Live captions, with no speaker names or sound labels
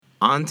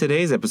On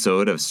today's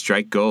episode of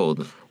Strike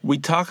Gold, we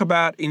talk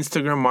about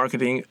Instagram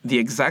marketing, the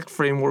exact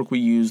framework we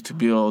use to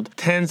build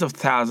tens of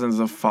thousands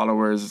of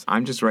followers.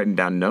 I'm just writing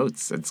down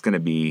notes. It's gonna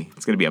be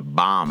a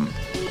bomb.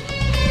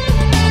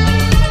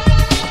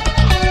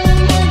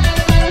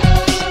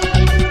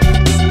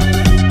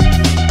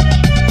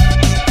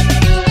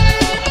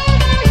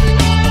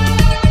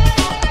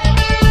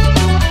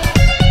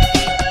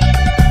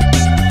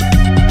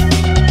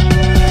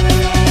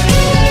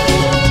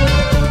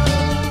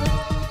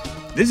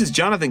 This is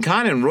Jonathan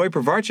Kahn and Roy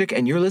Provarchik,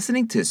 and you're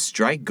listening to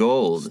Strike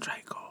Gold.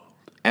 Strike Gold.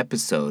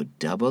 Episode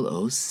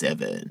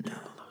 007.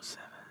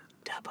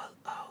 007.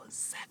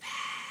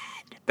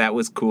 That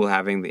was cool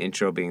having the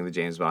intro being the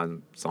James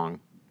Bond song.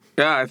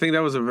 Yeah, I think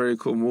that was a very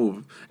cool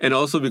move. And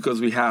also because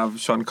we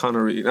have Sean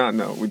Connery.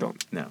 No, we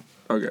don't. No.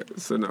 Okay,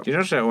 so no. Do you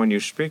notice that when you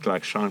speak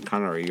like Sean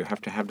Connery, you have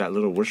to have that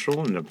little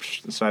whistle in the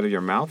side of your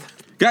mouth?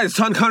 Guys,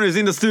 Sean Connery is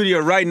in the studio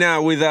right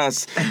now with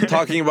us,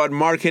 talking about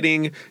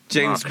marketing,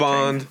 James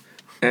Bond.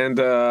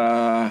 And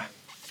I'm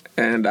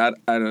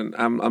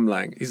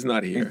lying. He's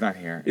not here. He's not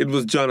here. It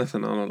was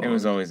Jonathan all along. It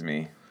was always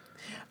me.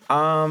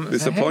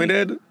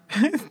 Disappointed?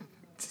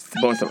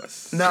 Both of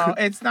us. No,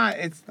 it's not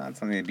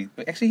something to be.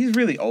 Actually, he's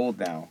really old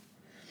now.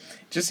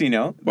 Just so you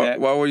know. What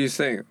were you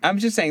saying? I'm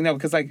just saying no,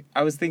 because I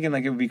was thinking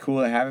it would be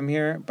cool to have him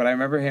here, but I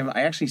remember him.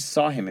 I actually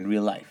saw him in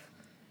real life.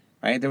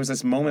 Right, there was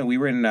this moment we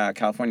were in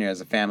California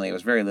as a family. It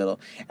was very little,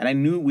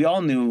 and we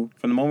all knew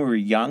from the moment we were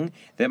young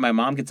that my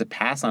mom gets a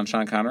pass on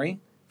Sean Connery.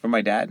 From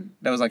my dad.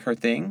 That was like her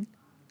thing.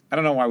 I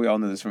don't know why we all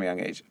knew this from a young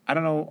age. I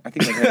don't know. I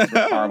think my parents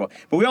were horrible.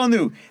 But we all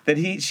knew that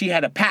she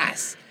had a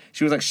pass.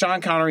 She was like, Sean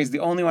Connery is the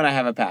only one I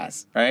have a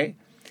pass, right?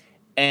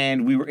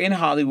 And we were in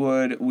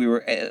Hollywood. We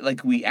were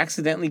we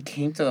accidentally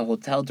came to the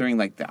hotel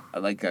during a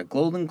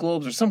Golden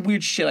Globes or some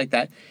weird shit like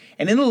that.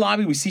 And in the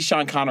lobby, we see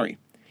Sean Connery.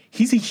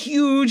 He's a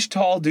huge,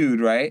 tall dude,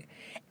 right?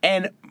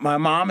 And my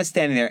mom is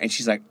standing there and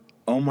she's like,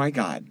 oh my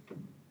God.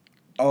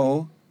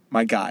 Oh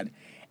my God.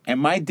 And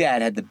my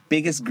dad had the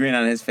biggest grin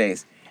on his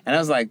face. And I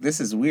was like, this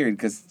is weird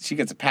because she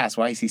gets a pass.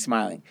 Why is he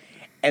smiling?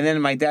 And then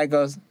my dad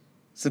goes,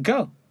 so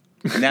go.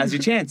 Now's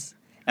your chance.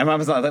 And my mom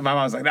was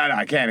like, no,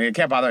 I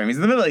can't bother him. He's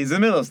in the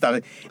middle of stuff.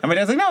 And my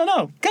dad's like,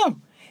 no, go.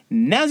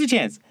 Now's your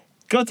chance.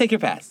 Go take your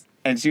pass.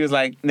 And she was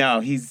like, no,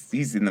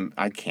 he's in the,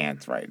 I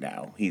can't right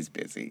now. He's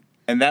busy.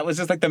 And that was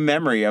just like the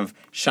memory of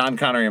Sean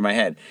Connery in my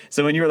head.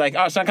 So when you were like,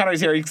 oh, Sean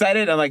Connery's here, are you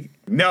excited? I'm like,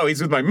 no,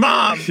 he's with my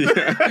mom.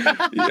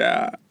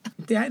 Yeah.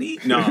 Daddy?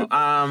 No,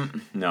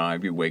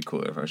 I'd be way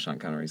cooler if I was Sean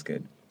Connery's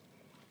kid.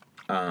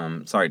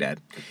 Sorry,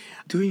 Dad.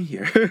 Doing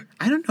here?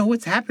 I don't know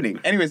what's happening.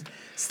 Anyways,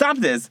 stop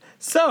this.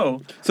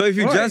 So if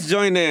you just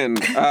joined in,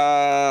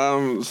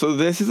 so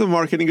this is a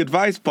marketing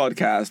advice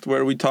podcast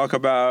where we talk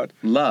about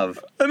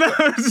love.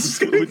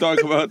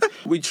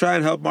 We try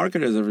and help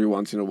marketers every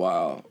once in a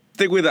while.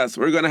 Stick with us.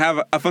 We're going to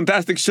have a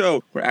fantastic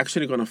show. We're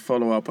actually going to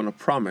follow up on a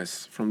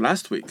promise from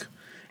last week.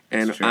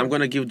 And I'm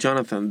going to give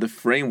Jonathan the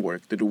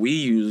framework that we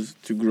use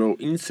to grow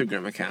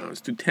Instagram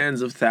accounts to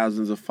tens of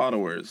thousands of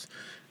followers,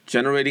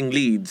 generating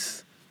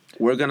leads.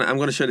 I'm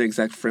going to show the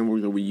exact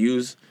framework that we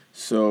use.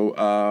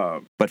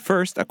 So, but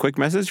first, a quick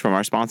message from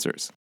our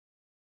sponsors.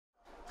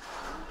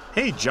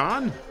 Hey,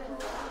 John.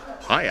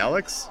 Hi,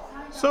 Alex.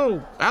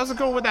 So, how's it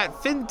going with that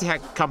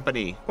fintech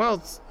company? Well,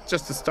 it's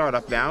just a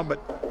startup now, but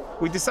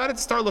we decided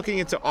to start looking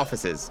into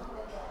offices.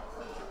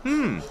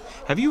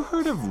 Have you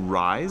heard of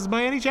Rise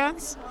by any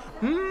chance?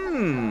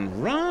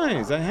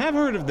 Rise. I have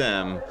heard of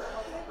them.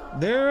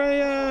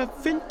 They're a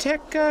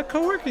fintech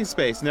co-working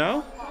space,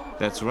 no?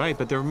 That's right,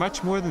 but they're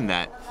much more than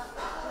that.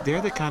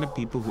 They're the kind of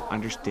people who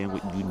understand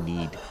what you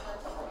need.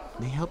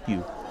 They help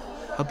you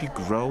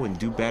grow and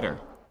do better.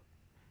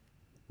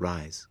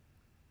 Rise,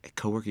 a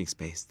co-working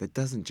space that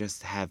doesn't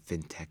just have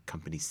fintech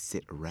companies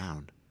sit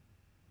around,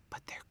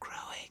 but they're growing.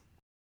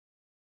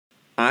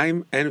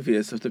 I'm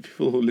envious of the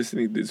people who are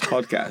listening to this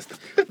podcast.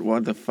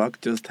 What the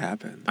fuck just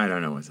happened? I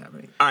don't know what's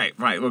happening. All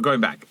right, we're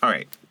going back. All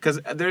right, because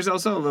there's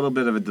also a little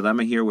bit of a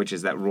dilemma here, which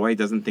is that Roy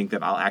doesn't think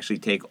that I'll actually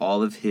take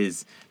all of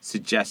his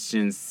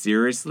suggestions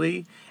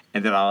seriously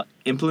and that I'll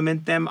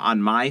implement them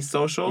on my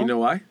social. You know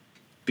why?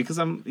 Because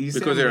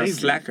you're a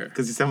slacker.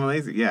 Because you say I'm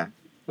lazy, yeah.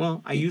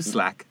 Well, I use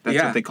Slack.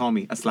 That's what they call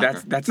me, a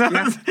slacker. That's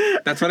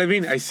what I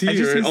mean. I see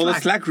you in all the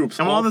Slack groups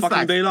all the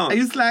fucking day long. I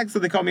use Slack, so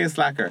they call me a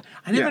slacker.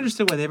 I never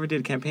understood why they ever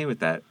did a campaign with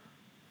that.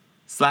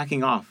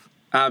 Slacking off.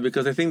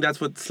 Because I think that's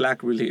what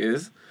Slack really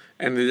is,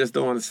 and they just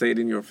don't want to say it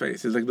in your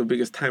face. It's like the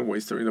biggest time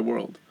waster in the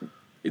world.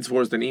 It's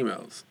worse than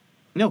emails.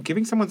 No,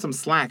 giving someone some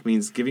slack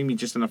means giving me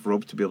just enough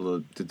rope to be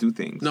able to do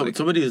things. No, but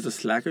somebody is a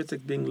slacker. It's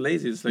like being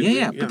lazy. It's like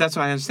but that's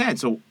what I understand.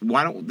 So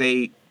why don't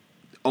they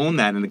own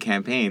that in the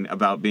campaign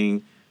about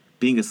being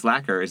a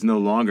slacker is no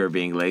longer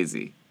being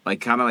lazy?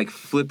 Like kind of like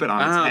flip it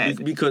on its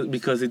head.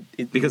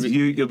 Because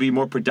you'll be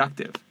more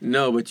productive.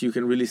 No, but you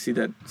can really see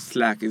that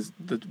Slack is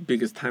the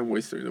biggest time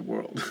waster in the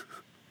world.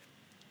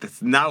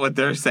 That's not what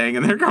they're saying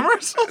in their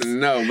commercials.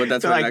 No, but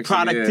that's what like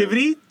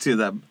productivity to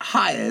the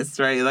highest,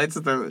 right? Like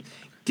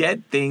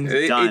get things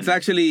done. It's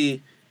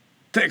actually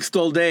text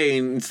all day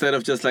instead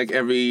of just like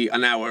every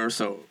an hour or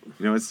so.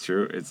 You know what's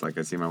true? It's like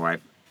I see my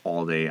wife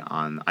all day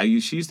on.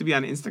 She used to be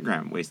on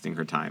Instagram wasting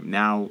her time.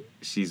 Now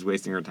she's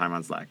wasting her time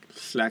on Slack.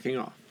 Slacking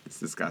off. It's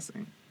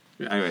disgusting.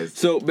 Yeah. Anyways,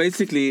 So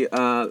basically,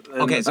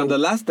 Okay, so on the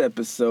last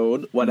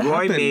episode, what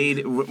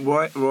happened?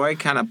 Roy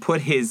kind of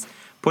put his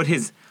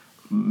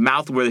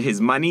mouth where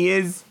his money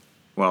is.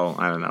 Well,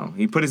 I don't know.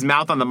 He put his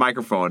mouth on the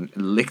microphone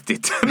and licked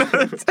it.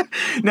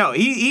 No,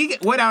 he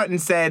went out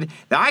and said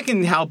that I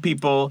can help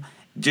people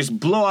just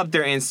blow up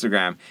their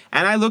Instagram.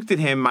 And I looked at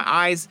him. My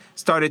eyes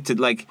started to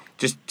like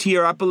just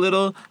tear up a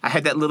little. I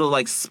had that little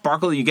like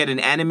sparkle you get in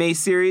anime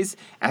series.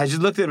 And I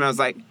just looked at him and I was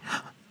like,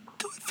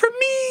 do it for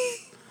me.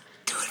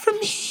 Do it for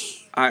me.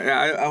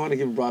 I want to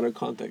give broader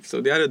context. So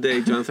the other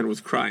day, Jonathan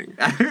was crying,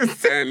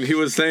 and he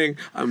was saying,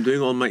 "I'm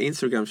doing all my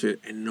Instagram shit,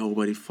 and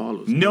nobody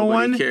follows. No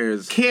Nobody one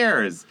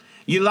cares.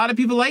 A lot of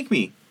people like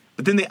me,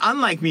 but then they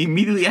unlike me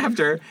immediately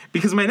after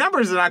because my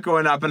numbers are not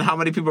going up and how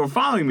many people are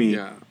following me.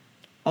 Yeah.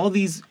 All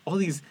these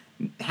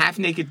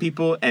half-naked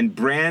people and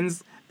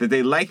brands that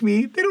they like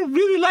me, they don't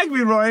really like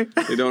me, Roy.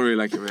 They don't really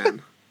like you,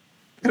 man.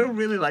 They don't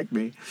really like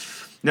me.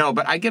 No,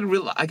 but I get.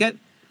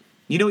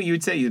 You know what you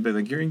would say? You'd be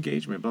like, your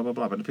engagement, blah, blah,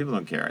 blah. But the people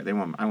don't care. I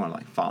want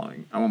like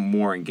following. I want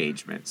more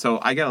engagement. So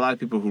I get a lot of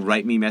people who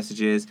write me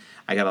messages.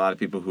 I get a lot of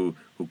people who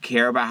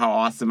care about how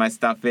awesome my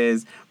stuff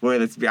is. Boy,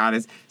 let's be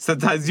honest.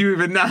 Sometimes you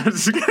even know.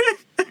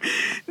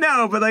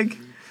 No, but like,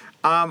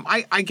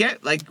 I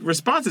get like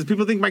responses.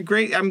 People think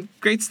I'm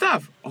great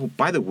stuff. Oh,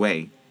 by the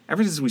way,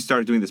 ever since we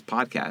started doing this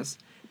podcast,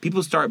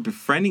 people start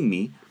befriending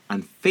me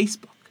on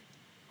Facebook.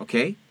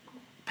 Okay?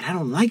 But I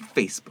don't like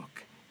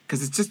Facebook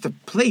because it's just a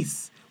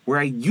place where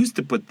I used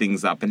to put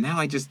things up, and now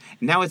it's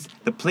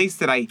the place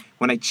that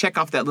when I check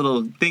off that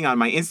little thing on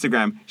my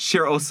Instagram,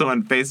 share also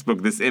on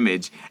Facebook this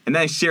image, and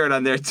then I share it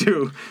on there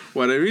too.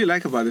 What I really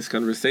like about this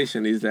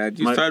conversation is that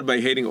you start by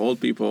hating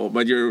old people,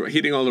 but you're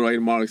hitting all the right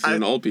marks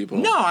in old people.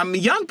 No, I'm a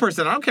young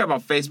person. I don't care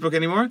about Facebook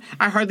anymore.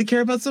 I hardly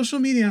care about social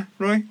media,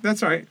 Roy.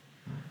 That's right.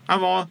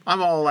 I'm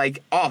all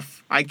like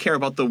off. I care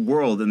about the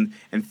world and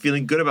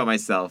feeling good about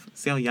myself.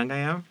 See how young I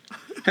am?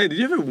 Hey, did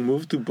you ever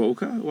move to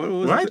Boca? What?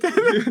 No, I'm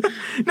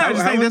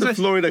just saying that's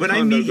what, when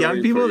I meet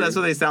young people, that's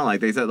what they sound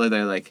like.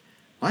 They're like,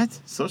 what?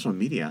 Social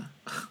media?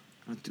 I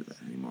don't do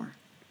that anymore.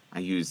 I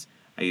use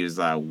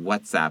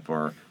WhatsApp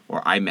or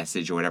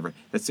iMessage or whatever.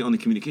 That's the only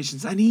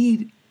communications I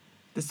need.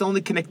 That's the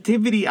only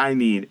connectivity I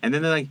need. And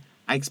then they're like,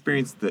 I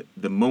experienced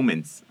the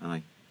moments. I'm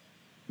like,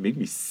 it made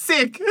me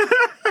sick.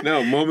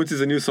 No, Moments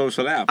is a new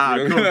social app.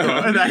 Cool.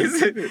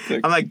 Nice.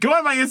 I'm like, go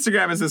on my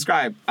Instagram and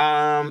subscribe.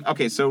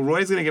 Okay, so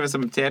Roy's going to give us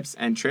some tips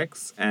and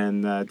tricks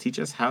and teach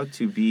us how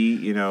to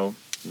be,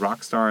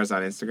 rock stars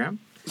on Instagram.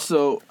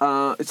 So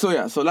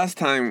last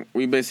time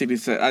we basically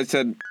I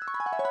said,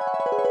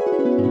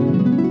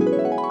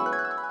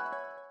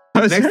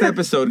 next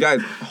episode,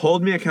 guys,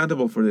 hold me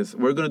accountable for this.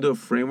 We're going to do a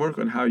framework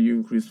on how you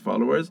increase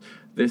followers.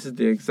 This is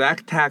the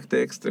exact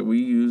tactics that we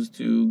use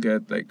to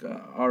get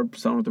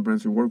some of the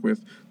brands we work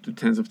with to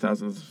tens of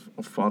thousands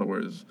of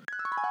followers.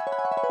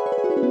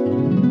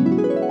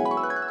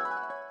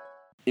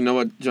 You know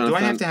what, Jonathan? Do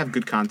I have to have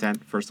good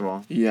content first of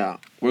all? Yeah,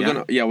 we're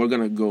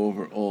gonna go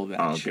over all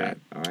that. Okay. Shit.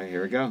 All right,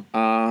 here we go.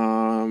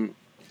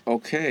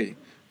 Okay.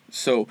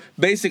 So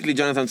basically,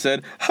 Jonathan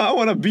said, "I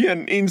want to be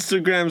an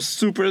Instagram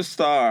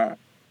superstar."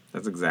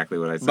 That's exactly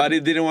what I said. But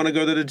he didn't want to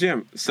go to the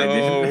gym.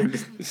 So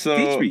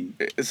Teach me.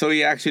 So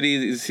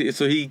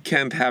he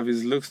can't have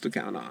his looks to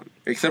count on,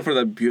 except for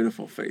that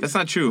beautiful face. That's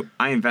not true.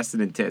 I invested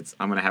in tits.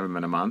 I'm gonna have them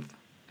in a month,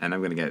 and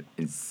I'm gonna get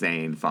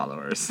insane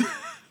followers.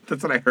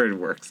 That's what I heard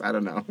works. I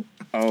don't know.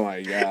 Oh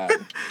my god.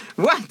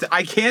 What?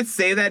 I can't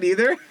say that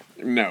either?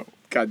 No.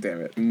 God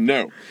damn it.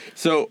 No.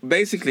 So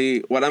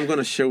basically, what I'm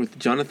gonna share with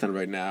Jonathan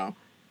right now,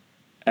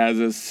 as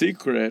a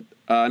secret,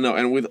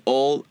 and with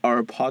all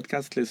our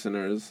podcast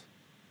listeners.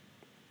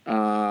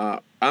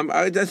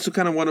 I just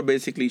kind of want to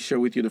basically share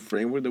with you the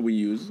framework that we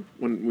use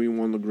when we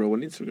want to grow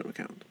an Instagram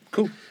account.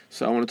 Cool.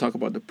 So I want to talk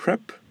about the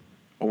prep,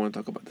 I want to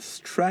talk about the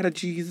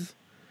strategies,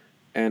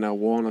 and I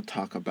want to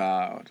talk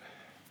about,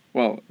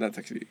 that's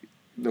actually...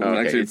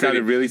 It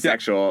sounded really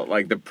sexual.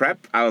 Like the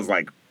prep, I was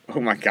like, oh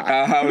my God.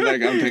 I was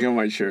like, I'm taking off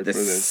my shirt for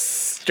this.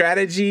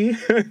 Strategy.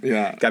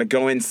 Yeah. Gotta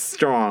go in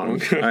strong.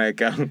 Okay. All right,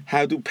 go.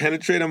 How to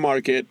penetrate a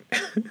market.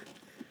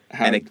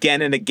 And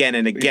again and again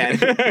and again.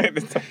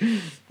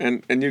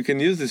 and you can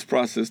use this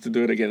process to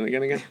do it again and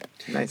again and again.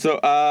 Nice. So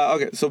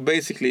so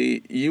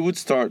basically you would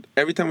start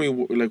every time we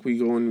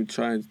go and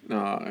try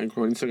and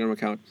grow an Instagram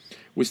account,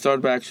 we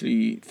start by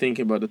actually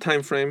thinking about the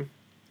time frame,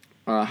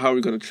 how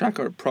we're going to track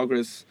our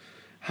progress,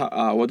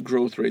 what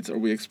growth rates are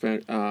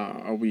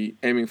we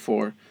aiming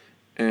for,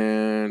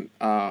 and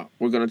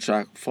we're going to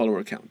track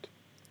follower count.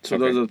 So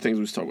those are the things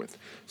we start with.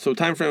 So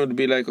time frame would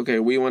be like, okay,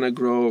 we want to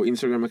grow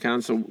Instagram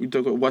account. So we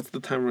talk about what's the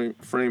time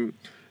frame.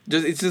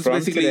 It's just from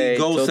basically today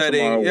goal till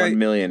setting. Tomorrow, 1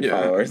 million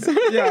followers.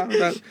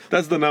 Yeah,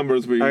 that's the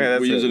numbers we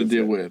usually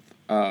deal with.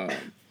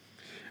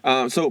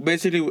 So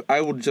basically,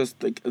 I would just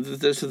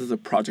this is a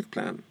project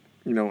plan.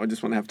 I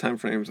just want to have time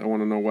frames. I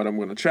want to know what I'm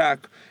going to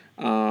track.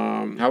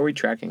 How are we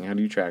tracking? How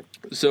do you track?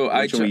 So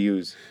What should we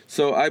use?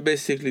 So I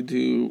basically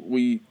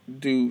we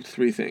do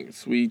three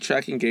things. We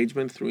track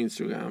engagement through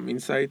Instagram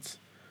Insights.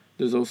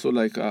 There's also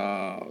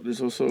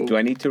Do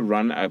I need to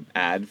run an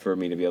ad for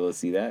me to be able to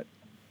see that?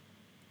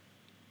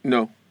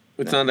 No.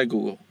 It's not like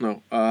Google.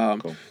 No.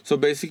 Cool. So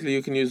basically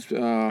you can use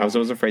I was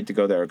always afraid to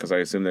go there because I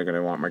assume they're going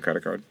to want my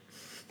credit card.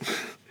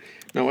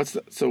 No,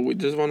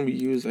 there's one we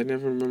use. I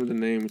never remember the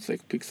name. It's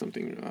like pick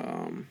something.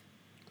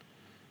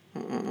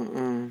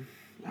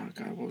 Oh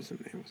God, what was the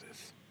name of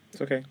this?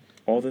 It's okay.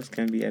 All this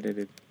can be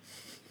edited.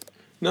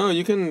 No,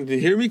 you can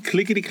hear me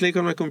clickety click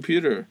on my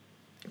computer.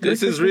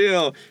 This is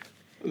real.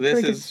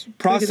 This is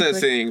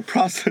processing.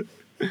 Process.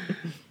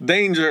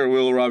 Danger,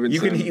 Will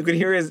Robinson. You can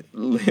hear his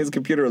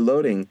computer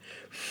loading.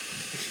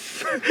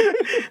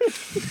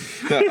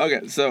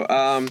 Okay,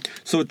 so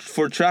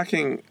for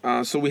tracking,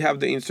 so we have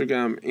the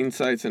Instagram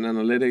Insights and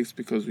Analytics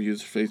because we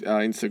use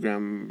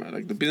Instagram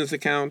like the business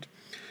account.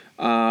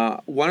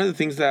 One of the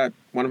things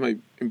one of my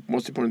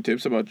most important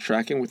tips about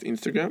tracking with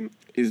Instagram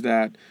is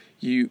that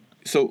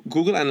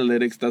Google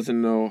Analytics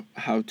doesn't know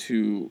how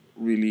to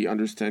really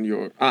understand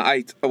your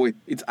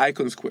it's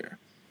Icon Square.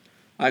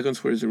 Icon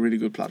Square is a really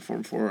good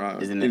platform for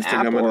is it an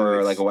Instagram app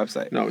or analytics. like a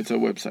website? No, it's a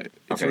website.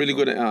 It's Okay, a really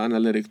cool. good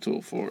analytic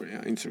tool for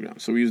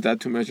Instagram. So we use that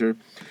to measure.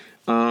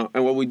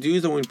 And what we do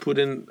is that we put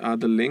in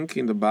the link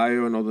in the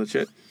bio and all that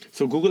shit.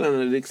 So Google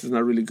Analytics is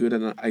not really good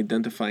at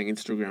identifying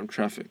Instagram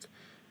traffic.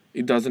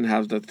 It doesn't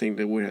have that thing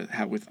that we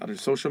have with other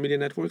social media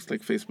networks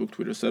like Facebook,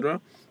 Twitter,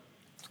 etc.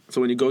 So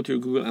when you go to your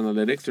Google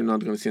Analytics, you're not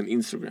going to see an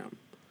Instagram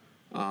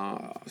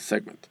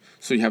segment.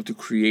 So you have to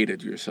create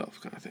it yourself,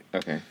 kind of thing.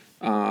 Okay.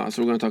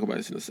 So we're going to talk about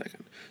this in a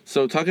second.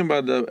 So talking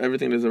about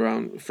everything that's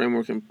around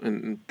framework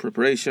and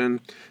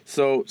preparation.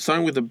 So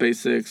starting with the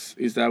basics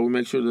is that we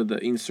make sure that the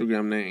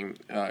Instagram name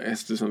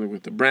has to do something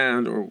with the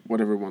brand or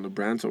whatever we want the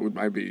brand. So it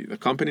might be the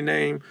company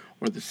name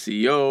or the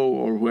CEO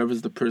or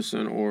whoever's the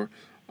person or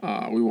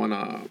we want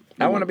to...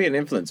 I want to be an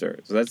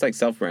influencer. So that's like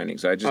self-branding.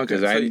 So I just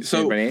design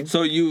my name.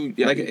 So you...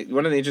 Yeah, like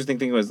one of the interesting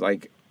things was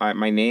like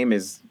my name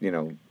is,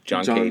 John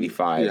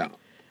K85.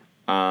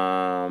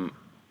 Yeah.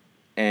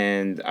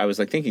 And I was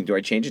like thinking, do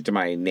I change it to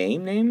my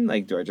name?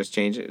 Like, do I just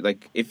change it?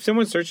 Like, if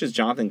someone searches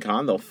Jonathan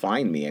Kahn, they'll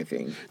find me, I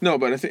think. No,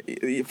 but I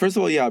think first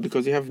of all, yeah,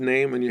 because you have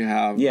name and you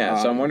have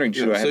so I'm wondering,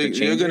 should I have to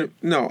change it?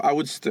 No, I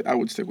would stick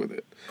with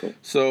it. Cool.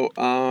 So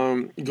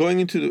going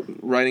into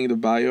writing the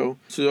bio,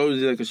 so always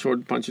do like a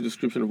short, punchy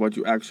description of what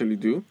you actually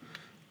do,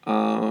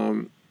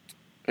 and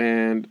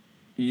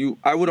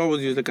I would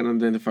always use like an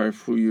identifier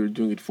of who you're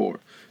doing it for.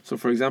 So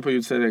for example,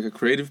 you'd say like a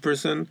creative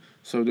person.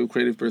 So do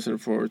creative person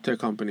for tech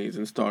companies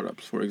and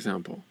startups, for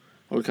example.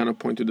 I would kind of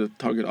point to the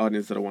target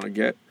audience that I want to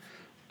get.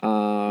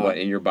 What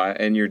in your bio?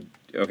 In your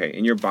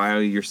bio,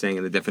 you're saying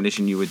in the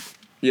definition you would.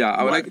 Yeah,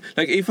 I would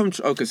like if I'm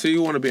okay. So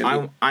you want to be.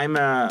 I'm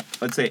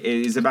let's say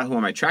is it about who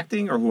I'm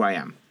attracting or who I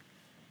am?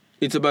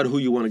 It's about who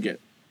you want to get,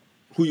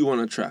 who you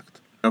want to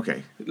attract.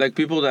 Okay. Like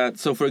people that.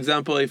 So for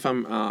example, if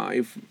I'm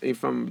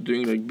if I'm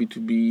doing like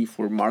B2B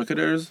for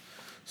marketers.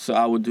 So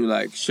I would do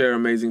like share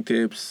amazing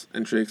tips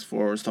and tricks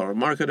for startup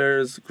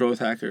marketers, growth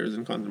hackers,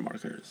 and content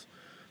marketers.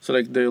 So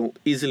like they'll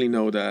easily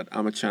know that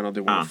I'm a channel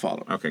they want to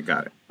follow. Okay,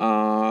 got it.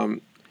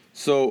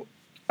 So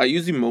I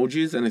use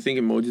emojis, and I think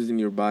emojis in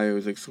your bio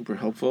is like super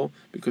helpful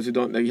because you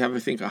have I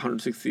think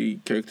 160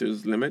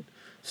 characters limit.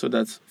 So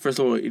that's first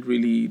of all it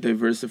really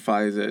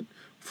diversifies it.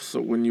 So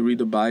when you read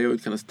the bio,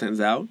 it kind of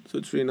stands out. So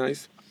it's really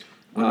nice.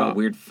 What about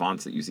weird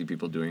fonts that you see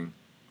people doing?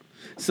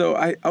 So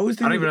I always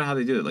think I don't even know how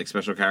they do it. Like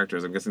special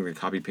characters, I'm guessing they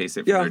copy paste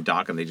it from their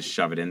doc and they just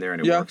shove it in there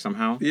and it works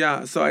somehow.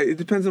 Yeah. So it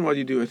depends on what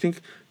you do. I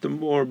think the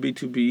more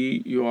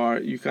B2B you are,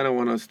 you kind of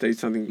want to state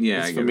something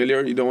that's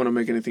familiar. You don't want to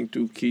make anything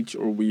too kitsch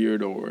or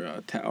weird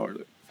or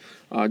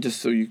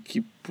just so you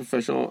keep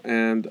professional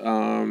and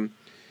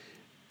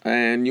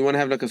you want to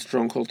have like a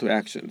strong call to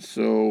action.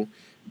 So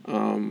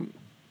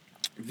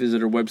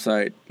visit our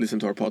website, listen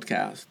to our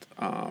podcast,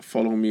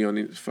 follow me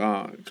on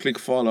click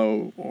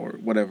follow or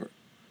whatever.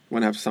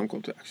 Want to have some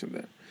call to action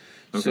there.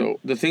 Okay. So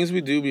the things we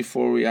do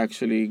before we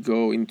actually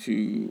go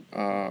into,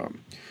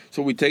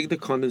 so we take the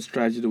content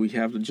strategy that we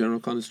have, the general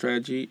content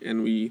strategy,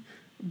 and we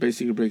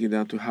basically break it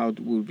down to how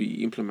it will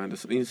be implemented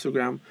on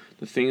Instagram.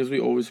 The things we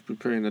always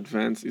prepare in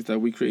advance is that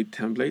we create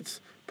templates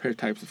per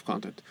types of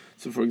content.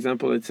 So for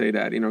example, let's say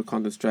that in our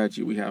content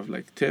strategy, we have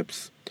like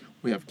tips,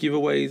 we have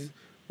giveaways,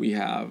 we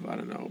have,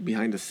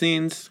 behind the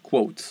scenes,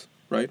 quotes,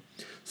 right?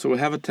 So we'll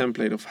have a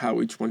template of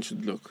how each one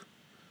should look.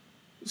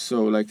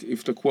 So like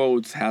if the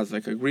quotes has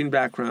like a green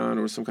background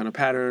or some kind of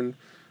pattern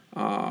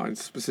and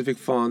specific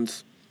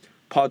fonts,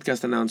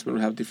 podcast announcement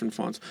will have different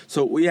fonts.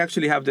 So we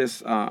actually have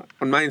this on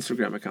my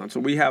Instagram account. So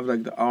we have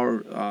like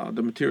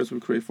the materials we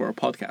create for our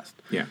podcast.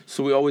 Yeah.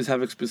 So we always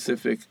have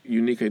specific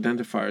unique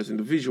identifiers in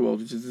the visual,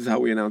 which is how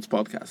we announce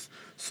podcasts.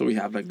 So we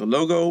have like the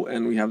logo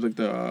and we have like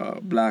the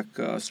black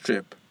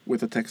strip with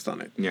the text on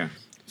it. Yeah.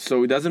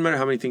 So it doesn't matter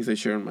how many things I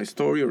share on my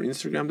story or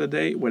Instagram that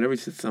day. Whenever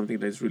it's something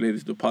that is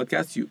related to the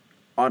podcast, you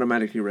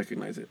automatically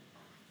recognize it,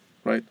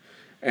 right?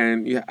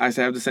 And I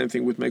have the same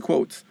thing with my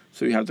quotes.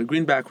 So you have the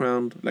green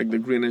background, like the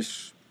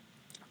greenish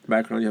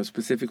background. You have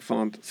specific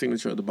font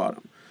signature at the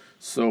bottom.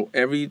 So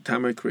every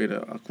time I create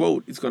a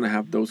quote, it's going to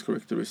have those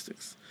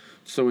characteristics.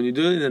 So when you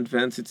do it in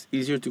advance, it's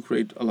easier to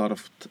create a lot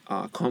of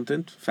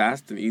content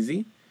fast and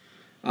easy.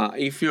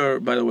 If you're,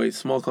 by the way,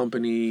 small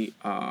company,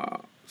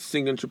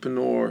 single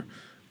entrepreneur,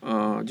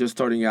 just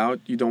starting out,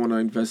 you don't want to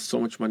invest so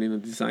much money in a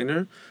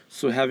designer.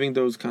 So having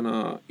those kind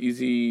of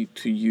easy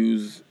to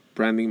use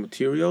branding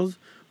materials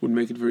would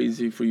make it very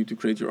easy for you to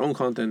create your own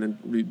content and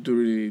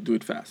really do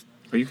it fast.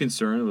 Are you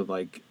concerned with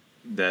like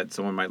that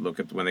someone might look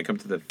at when they come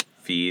to the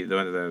feed,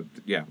 when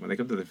they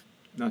come to the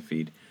not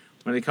feed,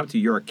 when they come to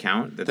your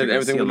account that they're going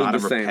to see a lot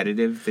of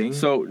repetitive things?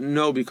 So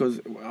no, because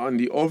on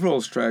the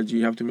overall strategy,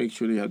 you have to make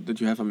sure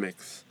that you have a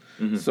mix.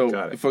 Mm-hmm.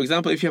 So for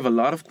example, if you have a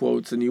lot of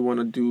quotes and you want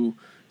to do,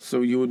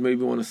 so you would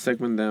maybe want to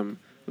segment them.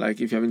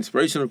 Like if you have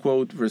inspirational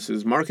quote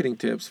versus marketing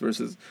tips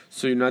versus,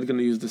 so you're not going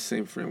to use the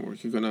same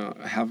framework. You're going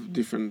to have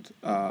different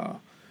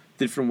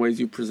ways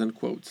you present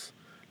quotes.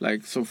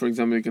 Like, so for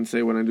example, you can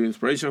say when I do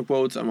inspirational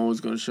quotes, I'm always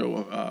going to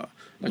show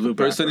like a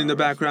person in the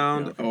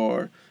background, yeah, okay.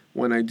 Or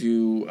when I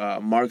do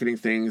marketing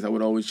things, I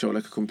would always show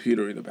like a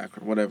computer in the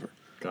background, whatever.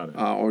 Got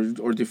it.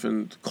 Or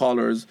different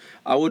colors.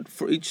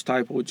 For each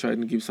type, I would try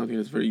and give something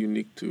that's very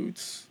unique to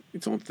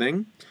its own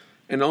thing.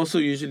 And also,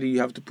 usually, you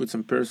have to put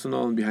some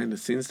personal and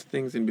behind-the-scenes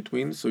things in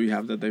between, so you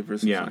have that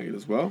diversifying it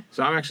as well.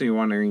 So I'm actually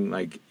wondering,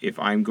 like, if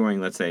I'm going,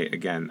 let's say,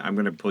 again, I'm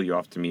going to pull you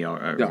off to me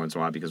every once in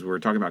a while because we're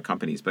talking about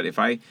companies. But if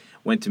I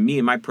went to me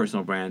and my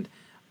personal brand,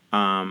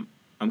 I'm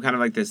kind of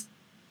like this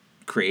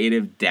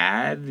creative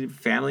dad,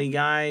 family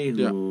guy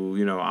who,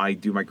 you know, I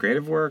do my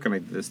creative work and I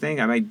do this thing.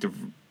 I might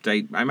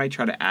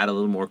try to add a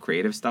little more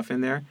creative stuff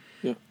in there,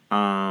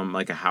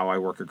 like how I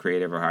work a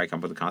creative or how I come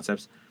up with the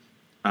concepts.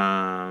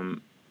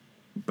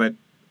 But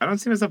I don't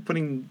see myself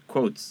putting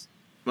quotes.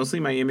 Mostly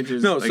my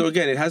images. No, like, so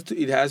again, it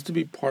has to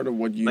be part of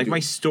what you like do.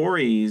 My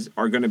stories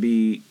are going to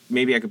be,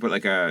 maybe I could put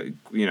like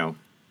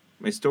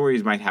my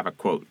stories might have a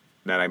quote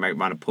that I might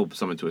want to pull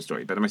someone to a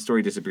story, but my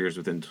story disappears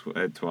within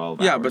 12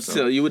 hours. Yeah, but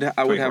still,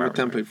 I would have a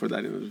template for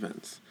that in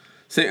advance.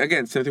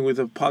 Same thing with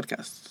the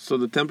podcast. So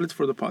the templates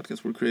for the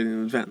podcast we're creating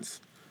in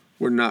advance.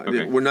 We're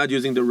not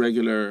using the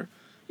regular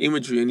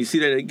imagery, and you see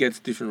that it gets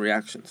different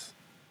reactions.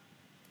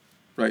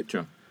 Right?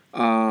 Sure.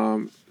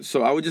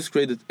 So I would just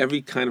create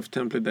every kind of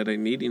template that I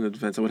need in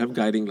advance. I would have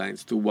guiding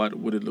lines to what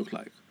would it look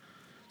like.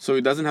 So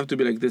it doesn't have to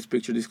be like this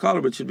picture, this color,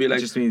 but it should be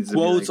like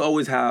quotes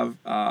always have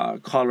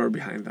color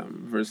behind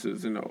them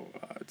versus,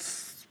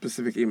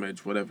 specific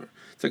image, whatever.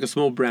 It's like a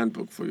small brand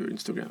book for your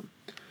Instagram.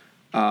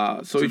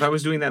 So if I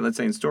was doing that, let's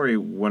say in story,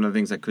 one of the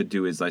things I could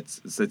do is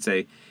let's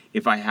say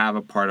if I have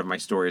a part of my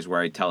stories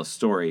where I tell a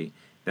story,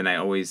 then I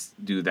always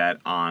do that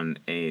on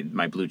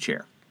my blue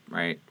chair,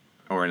 right?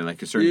 Or in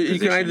like a certain position. You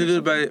can either do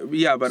it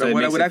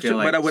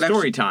but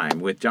story time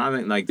with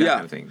Jonathan, like that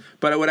kind of thing.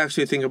 But I would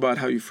actually think about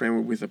how you frame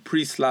it with a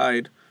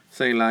pre-slide,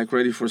 saying like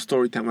ready for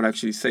story time. Would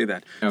actually say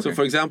that. Okay. So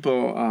for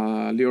example,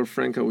 Leo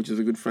Franca, which is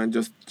a good friend,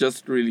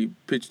 just really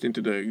pitched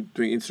into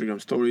doing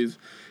Instagram stories,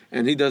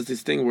 and he does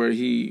this thing where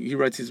he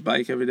rides his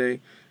bike every day.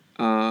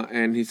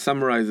 And he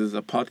summarizes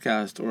a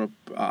podcast or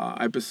a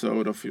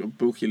episode of a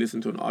book he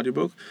listened to, an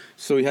audiobook.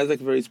 So he has like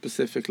very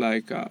specific,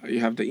 like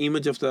you have the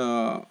image of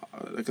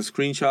like a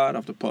screenshot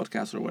of the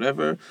podcast or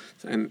whatever,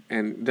 and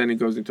then it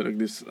goes into like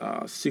this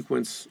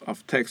sequence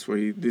of text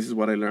where this is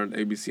what I learned,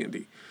 A, B, C, and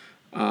D.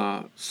 He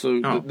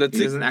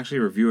doesn't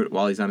actually review it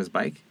while he's on his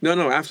bike?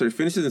 No, after he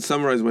finishes and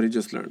summarizes what he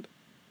just learned.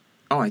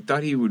 Oh, I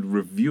thought he would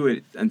review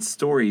it on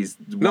stories.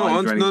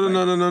 No.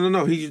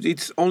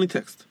 It's only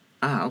text.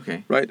 Ah,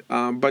 okay. Right,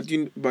 but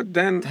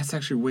then that's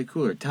actually way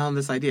cooler. Tell him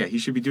this idea. He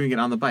should be doing it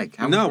on the bike.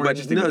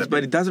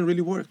 But it doesn't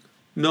really work.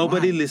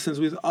 Nobody listens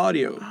with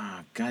audio.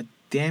 Ah, god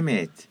damn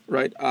it!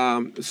 Right.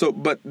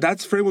 But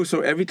that's framework. So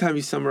every time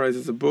he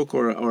summarizes a book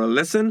or a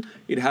lesson,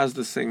 it has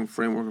the same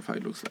framework of how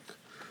it looks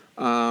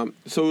like.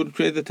 So we'll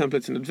create the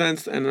templates in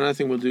advance, and another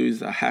thing we'll do is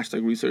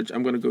hashtag research.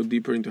 I'm going to go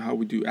deeper into how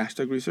we do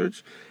hashtag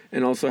research,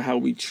 and also how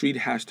we treat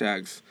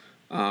hashtags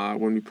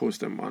when we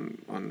post them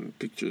on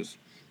pictures.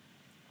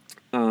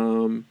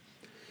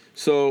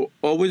 So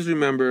always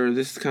remember,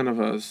 this is kind of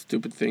a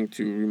stupid thing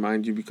to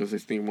remind you because I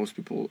think most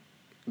people,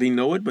 they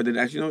know it, but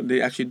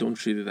they actually don't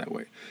treat it that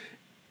way.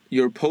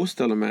 Your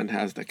post element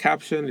has the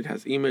caption, it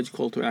has image,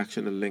 call to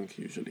action, and link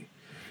usually.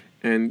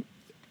 And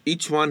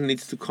each one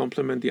needs to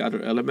complement the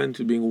other element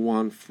to being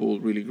one full,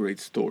 really great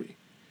story.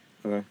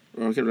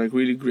 Okay, like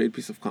really great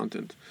piece of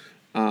content.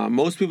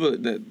 Most people,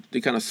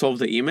 they kind of solve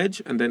the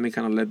image and then they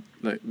kind of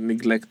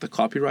neglect the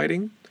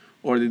copywriting.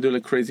 Or they do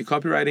like crazy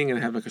copywriting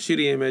and have like a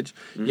shitty image.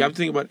 Mm-hmm. You have to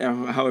think about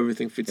how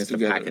everything fits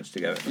together. It's a package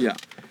together. Yeah.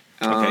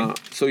 Okay.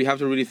 So you have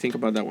to really think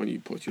about that when you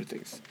post your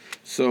things.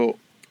 So,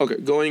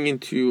 going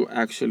into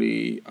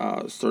actually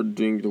start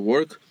doing the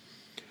work.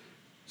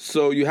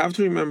 So you have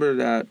to remember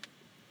that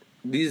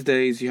these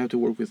days you have to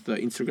work with the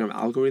Instagram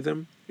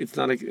algorithm. It's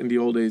not like in the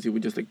old days you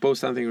would just like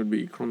post something, it would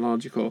be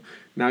chronological.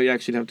 Now you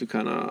actually have to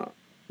kind of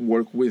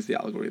work with the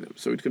algorithm.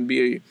 So it can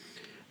be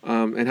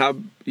and how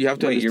you have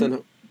to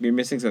understand. you're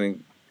missing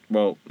something.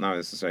 Well, not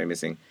necessarily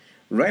missing.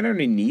 Right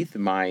underneath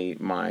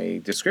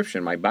my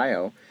description, my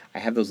bio, I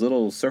have those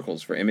little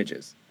circles for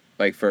images,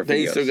 like for The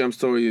videos. Instagram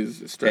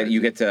stories strategy. That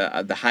you get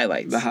to the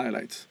highlights. The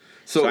highlights.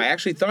 So I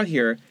actually thought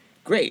here,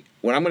 great.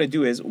 What I'm going to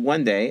do is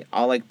one day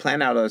I'll like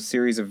plan out a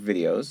series of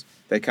videos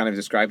that kind of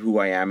describe who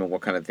I am and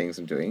what kind of things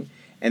I'm doing.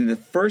 And the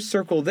first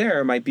circle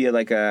there might be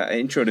like an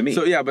intro to me.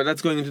 So yeah, but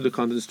that's going into the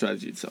content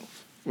strategy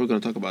itself. We're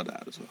going to talk about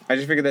that as well. I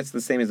just figured that's the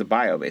same as a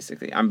bio,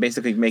 basically. I'm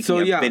basically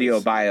making a yeah,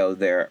 video bio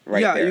there,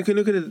 right there. Yeah, you can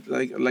look at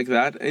it like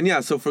that. And yeah,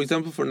 so for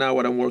example, for now,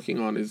 what I'm working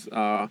on is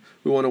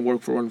we want to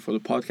work for one for the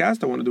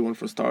podcast. I want to do one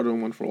for Starter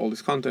and one for all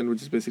this content,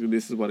 which is basically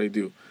this is what I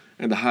do.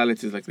 And the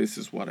highlights is like, this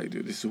is what I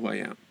do. This is who I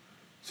am.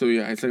 So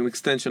yeah, it's like an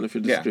extension of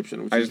your description.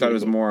 Yeah. Which I is just thought it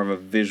was cool. more of a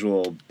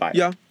visual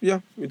bio.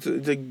 Yeah. It's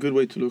a good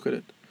way to look at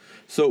it.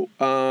 So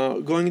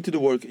going into the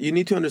work, you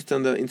need to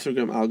understand the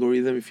Instagram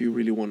algorithm if you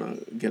really want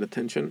to get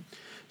attention.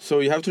 So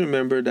you have to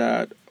remember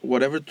that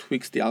whatever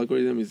tweaks the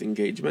algorithm is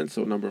engagement.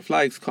 So number of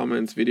likes,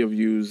 comments, video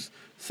views,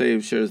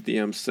 saves, shares,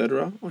 DMs,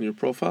 etc. on your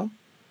profile.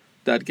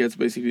 That gets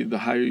basically the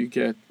higher you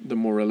get, the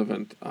more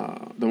relevant,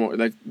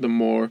 the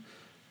more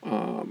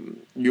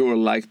you are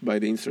liked by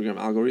the Instagram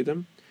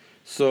algorithm.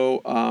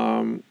 So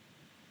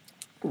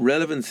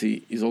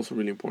relevancy is also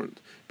really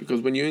important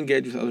because when you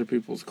engage with other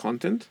people's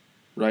content,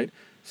 right?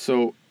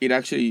 So it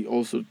actually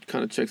also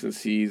kind of checks and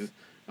sees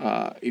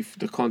if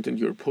the content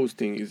you're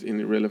posting is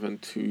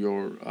irrelevant to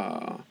your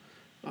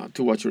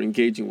to what you're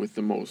engaging with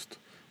the most,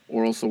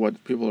 or also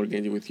what people are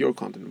engaging with your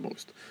content the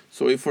most.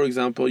 So if, for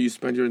example, you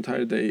spend your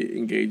entire day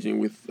engaging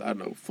with, I don't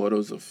know,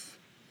 photos of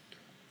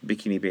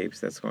Bikini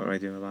babes, that's what I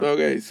do a lot.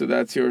 Okay, so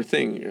that's your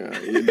thing.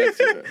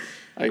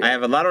 I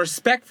have a lot of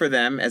respect for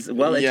them as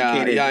well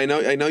educated. Yeah, I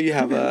know you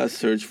have a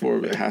search for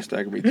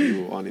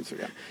 #MeToo on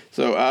Instagram.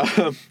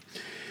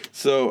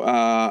 So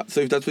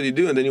if that's what you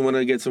do, and then you want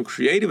to get some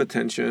creative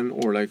attention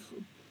or like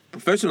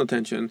professional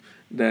attention,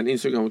 then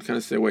Instagram would kind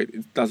of say, wait,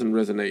 it doesn't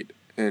resonate,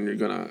 and you're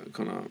gonna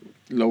kind of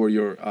lower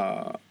your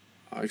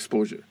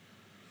exposure.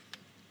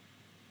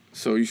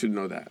 So you should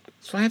know that.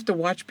 So I have to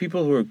watch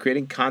people who are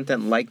creating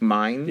content like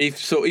mine. If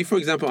for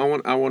example I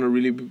want to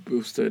really be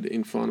boosted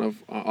in front of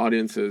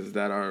audiences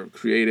that are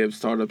creative,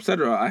 startups,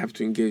 etc., I have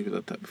to engage with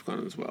that type of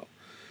content as well.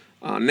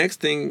 Next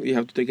thing you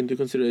have to take into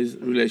consideration is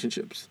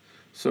relationships.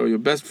 So your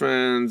best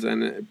friends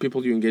and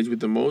people you engage with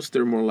the most,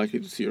 they're more likely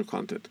to see your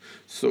content.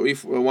 So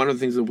if one of the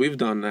things that we've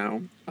done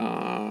now,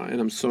 and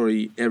I'm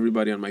sorry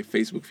everybody on my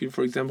Facebook feed,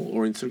 for example,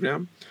 or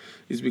Instagram,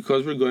 is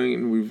because we're going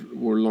and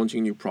we're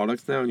launching new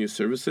products now, new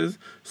services.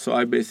 So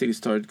I basically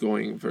started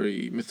going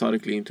very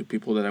methodically into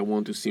people that I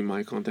want to see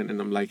my content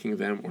and I'm liking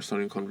them or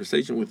starting a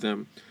conversation with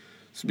them.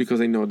 So because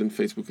I know then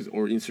Facebook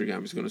or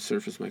Instagram is going to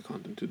surface my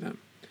content to them.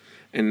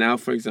 And now,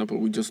 for example,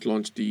 we just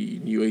launched the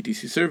new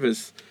ATC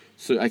service.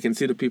 So I can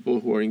see the people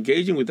who are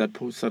engaging with that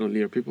post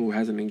suddenly are people who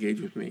hasn't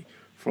engaged with me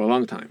for a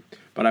long time.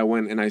 But I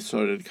went and I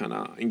started kind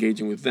of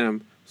engaging with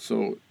them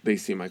so they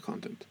see my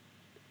content,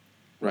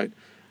 right?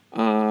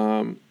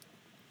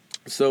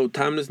 So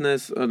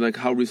timelessness, like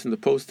how recent the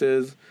post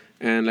is,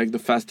 and like the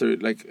faster,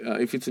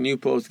 if it's a new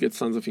post, gets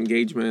tons of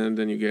engagement,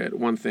 then you get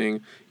one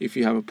thing. If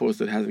you have a post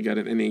that hasn't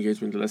gotten any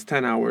engagement in the last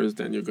 10 hours,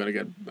 then you're going to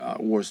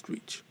get worse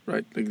reach,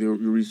 right? Like your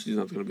reach is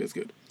not going to be as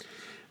good.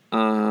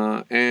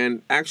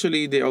 And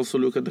actually, they also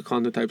look at the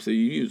content types that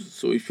you use.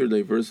 So if you're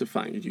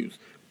diversifying, you use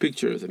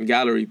pictures and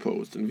gallery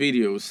posts and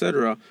videos,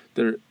 etc.,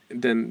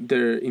 then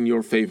they're in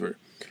your favor.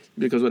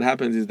 Because what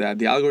happens is that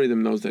the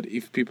algorithm knows that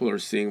if people are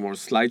seeing more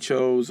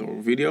slideshows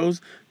or videos,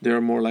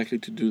 they're more likely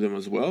to do them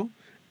as well.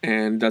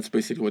 And that's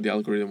basically what the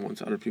algorithm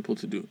wants other people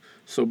to do.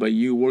 So by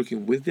you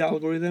working with the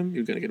algorithm,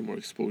 you're going to get more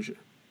exposure.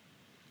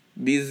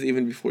 This is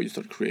even before you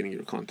start creating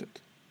your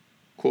content.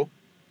 Cool?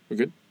 We're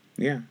good?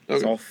 Yeah.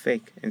 It's all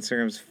fake.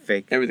 Instagram's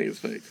fake. Everything is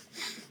fake.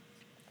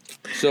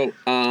 So,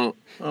 oh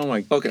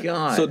my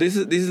God. So this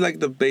is like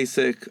the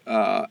basic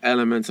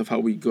elements of how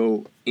we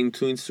go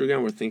into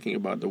Instagram. We're thinking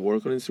about the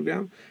work on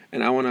Instagram.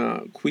 And I want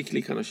to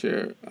quickly kind of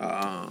share,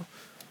 I'm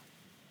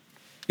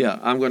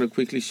going to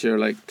quickly share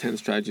like 10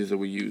 strategies that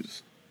we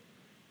use.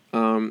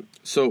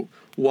 So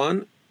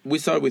one, we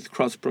start with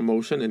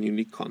cross-promotion and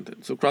unique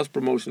content. So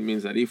cross-promotion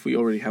means that if we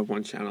already have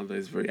one channel that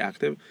is very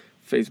active,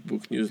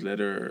 Facebook,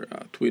 newsletter,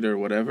 Twitter,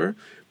 whatever,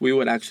 we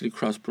would actually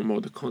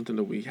cross-promote the content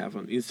that we have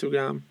on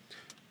Instagram,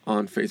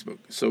 on Facebook.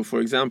 So for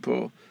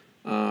example,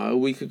 a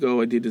week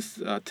ago I did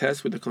this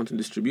test with the content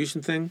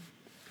distribution thing,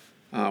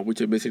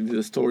 which I basically did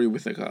a story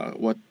with like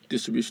what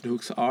distribution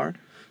hooks are.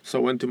 So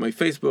I went to my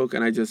Facebook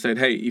and I just said,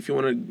 hey, if you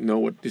want to know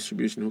what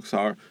distribution hooks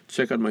are,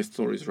 check out my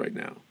stories right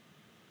now.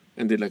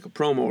 And did like a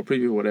promo or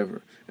preview,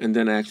 whatever. And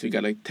then I actually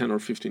got like 10 or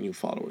 15 new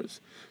followers.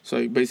 So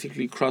I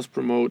basically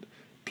cross-promote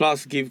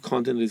plus give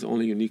content that is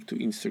only unique to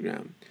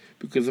Instagram.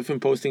 Because if I'm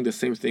posting the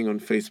same thing on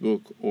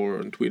Facebook or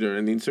on Twitter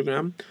and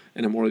Instagram,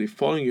 and I'm already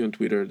following you on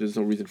Twitter, there's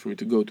no reason for me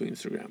to go to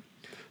Instagram.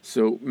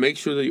 So make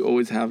sure that you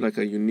always have like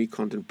a unique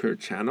content per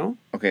channel.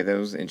 Okay, that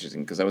was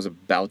interesting because I was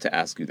about to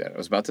ask you that. I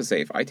was about to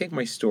say, if I take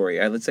my story,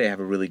 let's say I have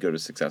a really good or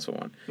successful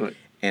one, Right.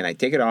 and I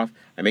take it off,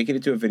 I make it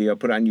into a video,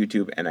 put it on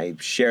YouTube, and I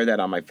share that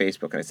on my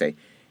Facebook, and I say,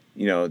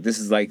 this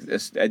is like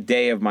a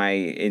day of my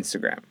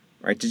Instagram,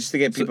 right? Just to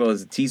get people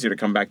as a teaser to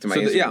come back to my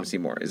Instagram and see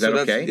more. Is that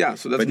okay? Yeah,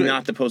 so that's but great.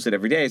 not to post it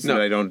every day, so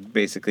that I don't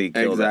basically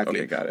kill exactly.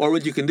 that. Okay, got it. Or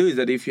what you can do is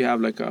that if you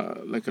have like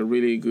a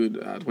really good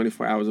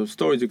 24 hours of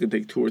stories, you can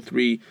take 2 or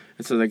 3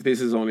 and say like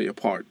this is only a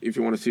part. If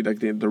you want to see like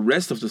the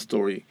rest of the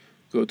story,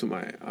 go to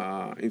my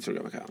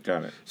Instagram account.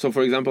 Got it. So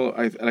for example,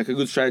 like a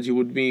good strategy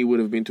would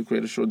have been to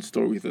create a short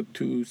story with the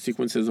 2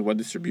 sequences of what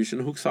distribution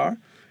hooks are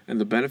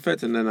and the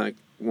benefits, and then like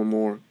one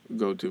more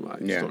go to my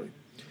story.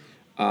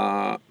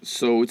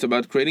 So it's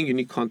about creating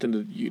unique content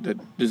that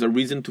there's a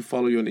reason to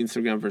follow you on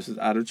Instagram versus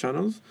other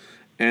channels,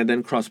 and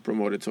then cross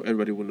promote it so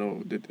everybody will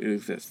know that it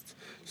exists.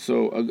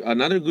 So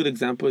another good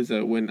example is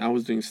that when I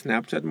was doing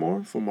Snapchat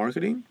more for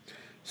marketing,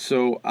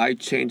 so I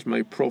changed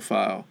my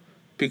profile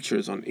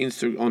pictures on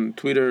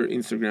Twitter,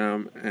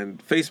 Instagram,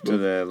 and Facebook to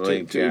the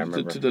link.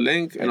 To the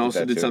link, and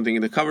also did something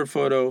in the cover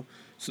photo.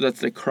 So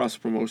that's like cross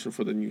promotion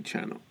for the new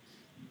channel.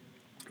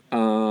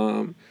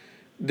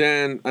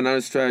 Then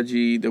another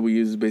strategy that we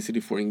use is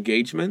basically for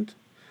engagement.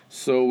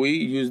 So we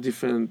use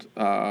different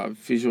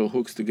visual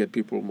hooks to get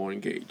people more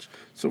engaged.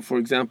 So for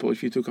example,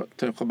 if you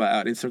talk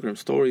about Instagram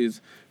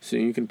stories, so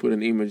you can put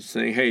an image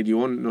saying, hey, do you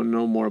want to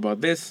know more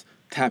about this?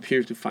 Tap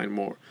here to find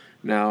more.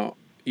 Now,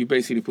 you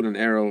basically put an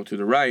arrow to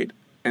the right,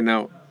 and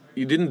now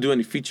you didn't do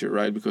any feature,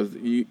 right? Because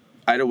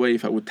either way,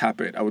 if I would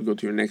tap it, I would go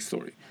to your next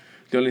story.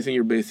 The only thing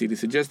you're basically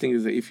suggesting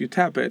is that if you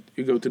tap it,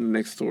 you go to the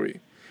next story.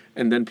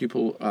 And then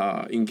people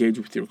engage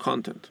with your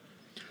content.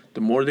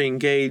 The more they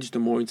engage, the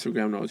more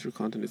Instagram knows your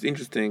content is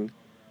interesting,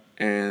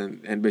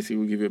 and basically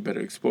will give you a better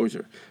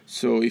exposure.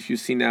 So if you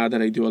see now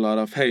that I do a lot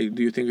of, hey,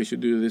 do you think I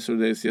should do this or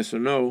this, yes or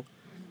no?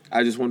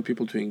 I just want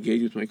people to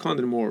engage with my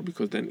content more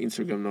because then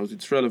Instagram knows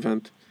it's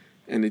relevant.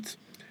 And it's,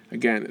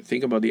 again,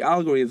 think about the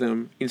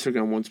algorithm.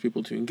 Instagram wants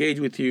people to engage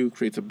with you,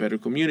 creates a better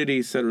community,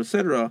 etc.,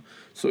 etc.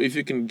 So if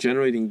you can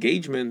generate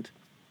engagement,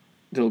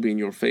 they'll be in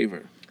your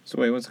favor. So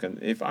wait, one second.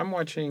 If I'm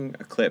watching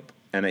a clip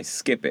and I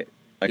skip it,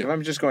 if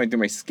I'm just going through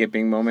my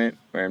skipping moment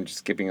where I'm just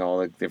skipping all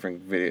the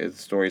different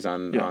stories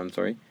on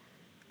story,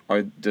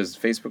 or does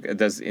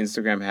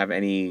Instagram have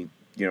any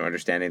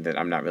understanding that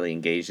I'm not really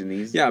engaged in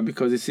these? Yeah,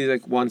 because it sees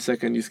like 1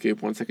 second you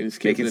skip, 1 second you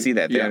skip. They can see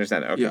that. They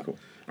understand that. Okay, cool.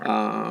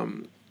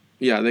 Right.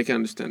 They can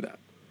understand that.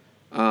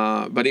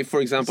 But if,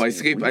 for example, I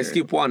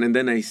skip one and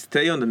then I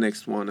stay on the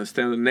next one, I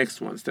stay on the next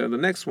one, stay on the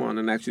next one,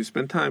 and actually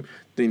spend time,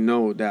 they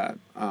know that.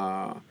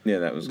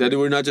 That was that. You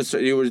were not just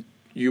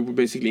you were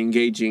basically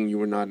engaging. You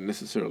were not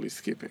necessarily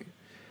skipping.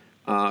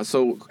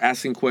 So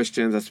asking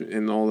questions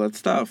and all that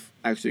stuff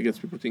actually gets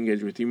people to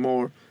engage with you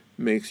more,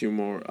 makes you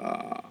more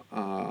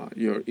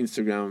your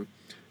Instagram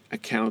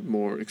account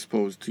more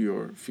exposed to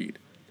your feed.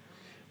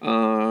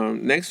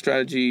 Next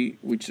strategy,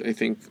 which I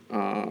think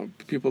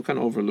people can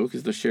overlook,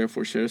 is the share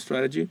for share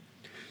strategy.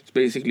 It's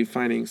basically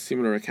finding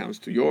similar accounts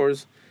to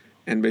yours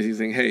and basically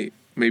saying, hey,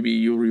 maybe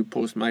you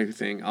repost my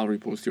thing, I'll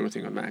repost your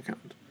thing on my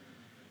account.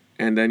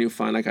 And then you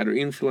find like either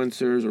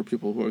influencers or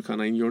people who are kind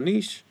of in your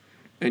niche,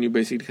 and you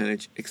basically kind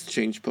of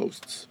exchange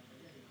posts.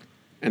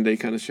 And they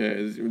kind of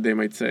share, they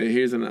might say,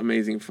 here's an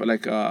amazing,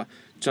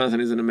 Jonathan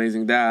is an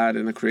amazing dad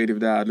and a creative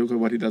dad. Look at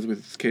what he does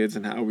with his kids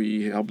and how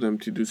we help them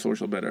to do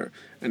social better.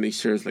 And he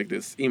shares like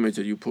this image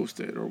that you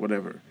posted or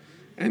whatever.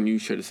 And you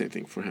share the same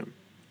thing for him,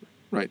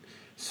 right?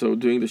 So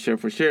doing the share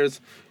for shares,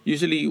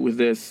 usually with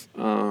this,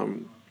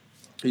 you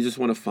just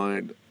want to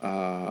find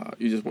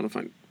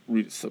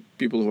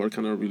people who are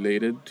kind of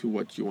related to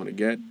what you want to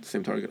get,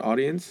 same target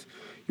audience.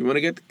 You want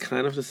to get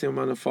kind of the same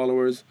amount of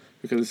followers,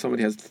 because if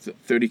somebody has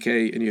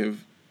 30K and you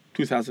have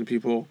 2,000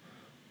 people,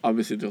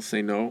 obviously they'll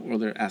say no or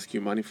they'll ask you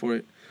money for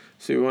it.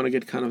 So you want to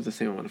get kind of the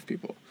same amount of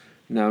people.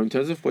 Now, in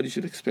terms of what you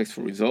should expect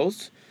for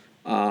results,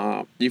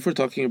 if we're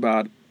talking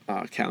about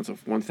accounts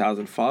of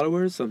 1,000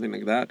 followers, something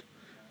like that,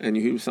 and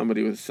you have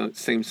somebody with the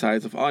same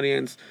size of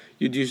audience,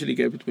 you'd usually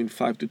get between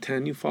 5 to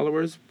 10 new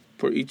followers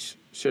for each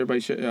shout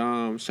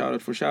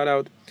out for shout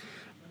out.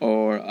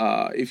 Or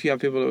if you have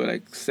people with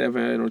like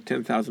 7 or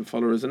 10,000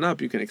 followers and up,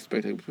 you can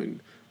expect like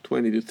between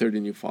 20 to 30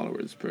 new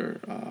followers per.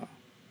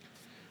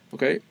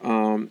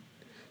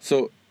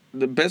 So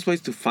the best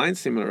ways to find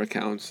similar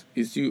accounts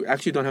is you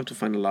actually don't have to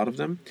find a lot of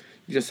them.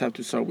 You just have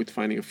to start with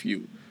finding a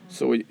few.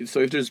 So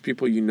if there's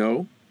people you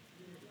know,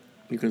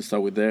 you can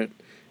start with that.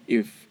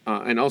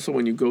 And also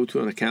when you go to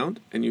an account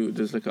and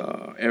there's like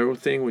a arrow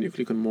thing, when you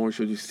click on more, it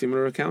shows you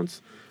similar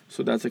accounts.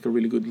 So that's like a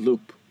really good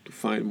loop to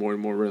find more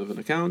and more relevant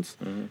accounts.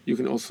 Mm-hmm. You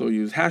can also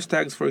use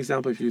hashtags, for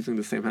example. If you're using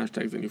the same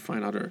hashtags, then you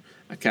find other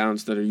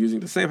accounts that are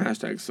using the same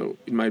hashtags. So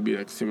it might be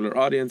like similar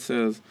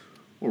audiences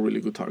or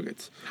really good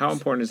targets. How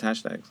important is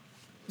hashtags?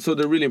 So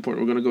they're really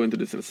important. We're going to go into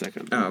this in a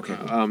second. Oh, okay.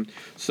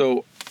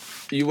 So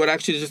you would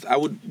actually I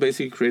would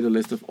basically create a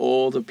list of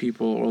all the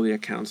people, all the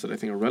accounts that I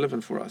think are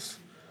relevant for us.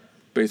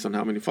 based on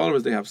how many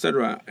followers they have,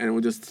 etc. And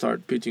we just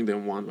start pitching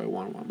them one by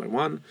one.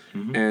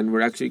 Mm-hmm. And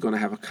we're actually going to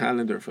have a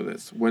calendar for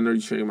this. When are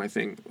you sharing my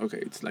thing? Okay,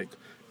 it's like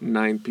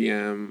 9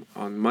 p.m.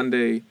 on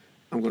Monday.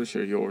 I'm going to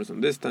share yours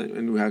on this time.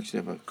 And we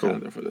actually have a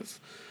calendar for this.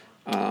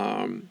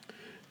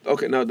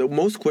 Okay, now the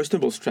most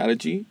questionable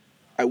strategy,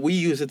 we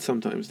use it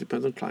sometimes,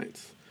 depends on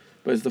clients.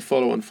 But it's the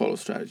follow-on-follow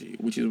strategy,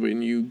 which is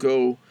when you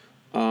go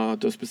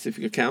to a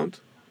specific account.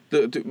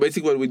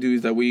 Basically what we do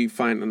is that we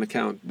find an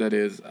account that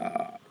is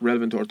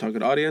relevant to our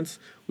target audience.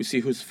 We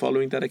see who's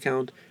following that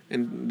account,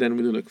 and then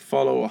we do like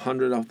follow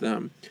 100 of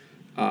them.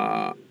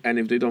 And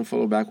if they don't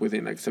follow back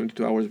within like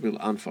 72 hours, we'll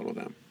unfollow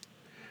them.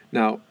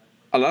 Now,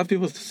 a lot of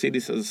people see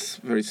this as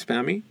very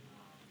spammy,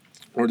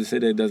 or they say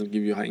that it doesn't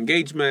give you high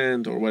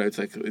engagement, or what. It's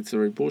like it's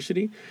very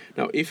bullshitty.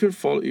 Now, if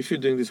you're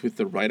doing this with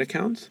the right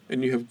accounts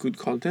and you have good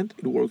content,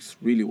 it works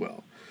really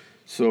well.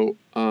 So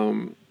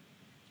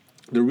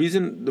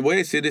the way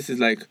I see this is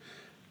like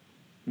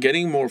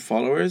getting more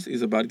followers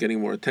is about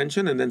getting more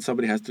attention, and then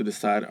somebody has to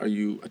decide, are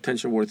you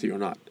attention worthy or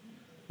not,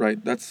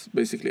 right? That's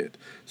basically it.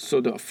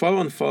 So the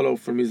follow and follow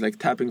for me is like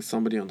tapping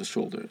somebody on the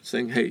shoulder,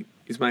 saying, hey,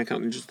 is my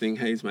account interesting?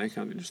 Hey, is my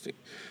account interesting?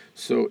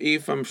 So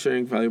if I'm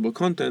sharing valuable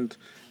content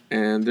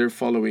and they're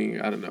following,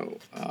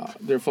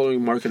 they're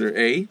following marketer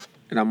A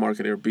and I'm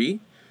marketer B,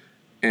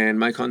 and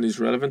my content is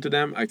relevant to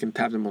them, I can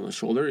tap them on the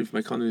shoulder. If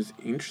my content is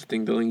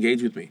interesting, they'll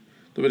engage with me.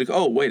 They'll be like,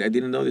 oh, wait, I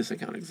didn't know this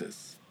account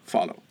exists.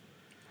 Follow.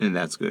 And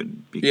that's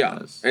good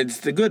because... Yeah, it's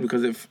good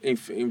because if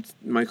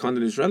my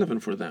content is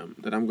relevant for them,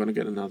 then I'm going to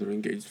get another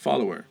engaged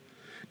follower.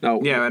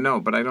 Now, yeah, I know,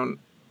 but I don't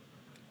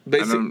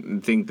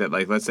think that,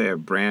 like, let's say a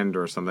brand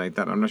or something like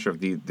that, I'm not sure if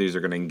these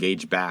are going to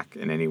engage back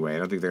in any way. I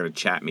don't think they're going to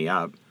chat me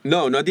up.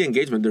 No, not the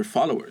engagement. They're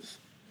followers.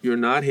 You're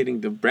not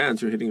hitting the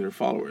brands, you're hitting their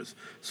followers.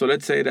 So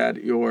let's say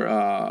that you're...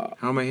 How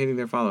am I hitting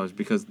their followers?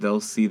 Because they'll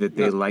see that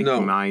they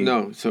my...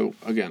 No, so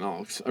again,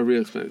 I'll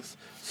re-explain this.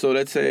 So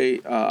let's say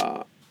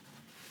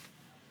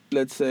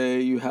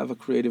you have a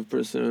creative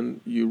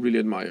person you really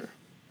admire,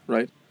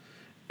 right?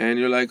 And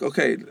you're like,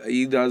 okay,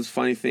 he does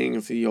funny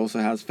things, he also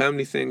has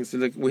family things. So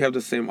like, we have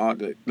the same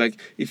audience. Like,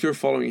 if you're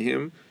following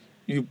him,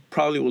 you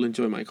probably will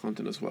enjoy my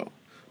content as well.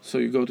 So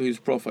you go to his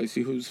profile, you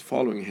see who's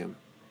following him.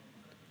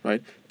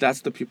 Right,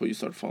 that's the people you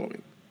start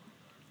following.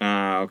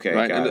 Okay.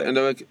 Right, and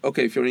they're like,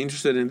 okay, if you're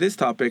interested in this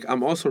topic,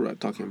 I'm also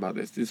talking about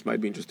this. This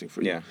might be interesting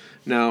for you. Yeah.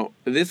 Now,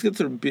 this gets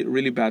a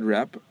really bad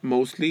rap,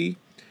 mostly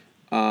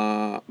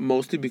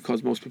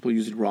because most people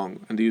use it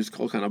wrong, and they use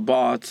all kind of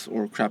bots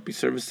or crappy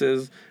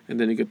services, and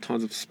then you get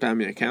tons of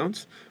spammy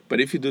accounts.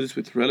 But if you do this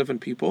with relevant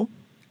people,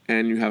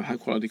 and you have high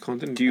quality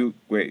content, do you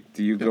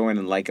go in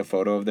and like a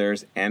photo of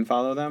theirs and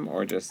follow them,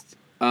 or just?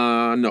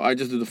 No, I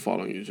just do the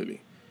following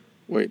usually.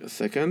 Wait a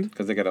second.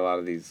 Because they get a lot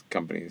of these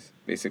companies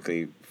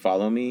basically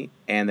follow me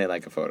and they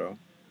like a photo.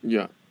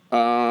 Yeah.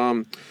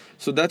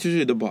 So that's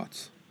usually the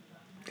bots.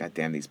 God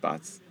damn these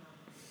bots.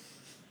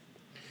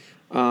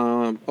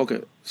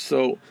 Okay.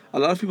 So a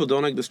lot of people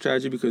don't like the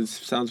strategy because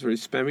it sounds very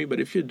spammy,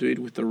 but if you do it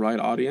with the right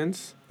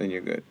audience, then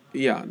you're good.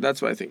 Yeah,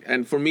 that's what I think.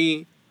 And for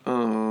me,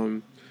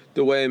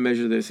 the way I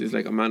measure this is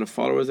like amount of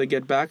followers I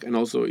get back, and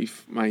also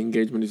if my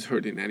engagement is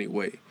hurt in any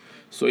way.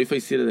 So if I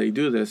see that I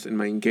do this and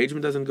my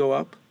engagement doesn't go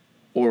up,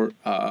 or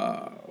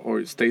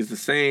it stays the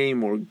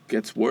same or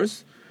gets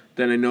worse,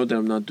 then I know that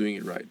I'm not doing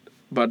it right.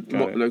 But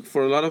like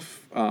for a lot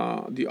of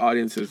the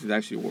audiences, it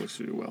actually works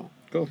really well.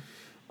 Cool.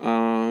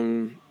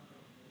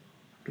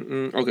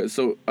 Okay,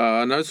 so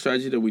another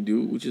strategy that we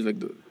do, which is like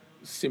the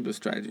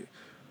simplest strategy,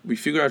 we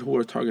figure out who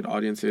our target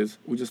audience is.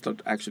 We just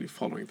start actually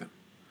following them.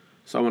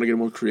 So I want to get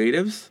more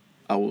creatives.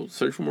 I will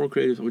search for more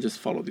creatives. I will just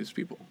follow these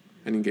people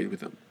and engage with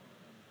them.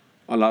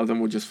 A lot of them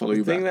will just follow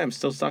you back. The thing that I'm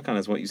still stuck on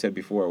is what you said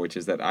before, which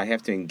is that I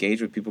have to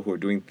engage with people who are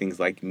doing things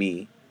like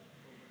me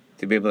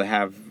to be able to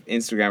have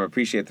Instagram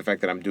appreciate the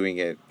fact that I'm doing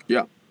it.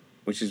 Yeah.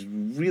 Which is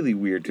really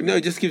weird to me. No,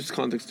 it just gives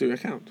context to your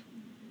account.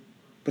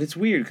 But it's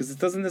weird because it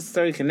doesn't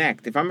necessarily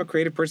connect. If I'm a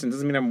creative person, it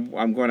doesn't mean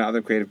I'm going to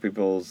other creative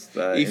people's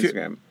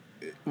Instagram.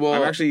 Well,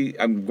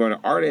 I'm going to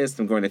artists.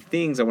 I'm going to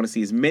things. I want to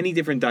see as many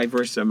different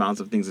diverse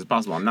amounts of things as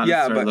possible. I'm not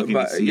necessarily looking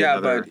to see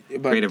another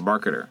creative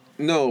marketer.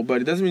 No,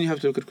 but it doesn't mean you have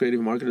to look at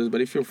creative marketers.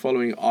 But if you're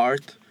following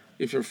art,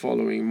 if you're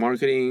following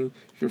marketing,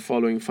 if you're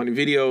following funny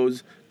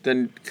videos,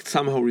 then it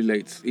somehow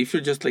relates. If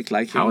you're just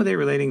liking... How are they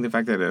relating the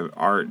fact that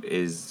art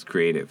is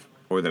creative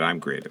or that I'm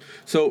creative?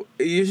 So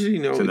usually,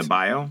 to the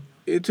bio?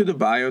 To the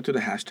bio, to the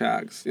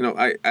hashtags.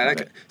 I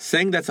like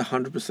saying that's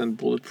 100%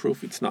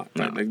 bulletproof. It's not,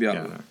 right? Like the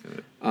other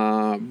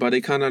one. But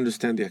they kind of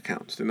understand the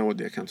accounts. They know what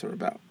the accounts are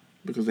about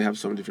because they have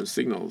so many different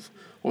signals.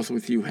 Also,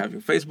 with you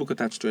having Facebook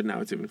attached to it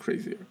now, it's even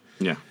crazier.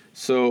 Yeah.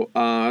 So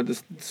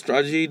the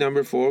strategy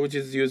number 4, which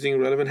is using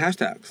relevant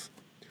hashtags.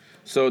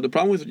 So the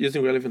problem with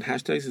using relevant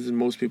hashtags is that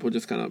most people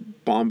just kind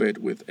of bomb it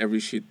with every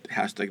shit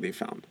hashtag they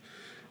found.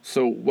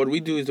 So what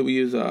we do is that we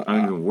use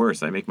even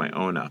worse, I make my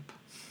own up.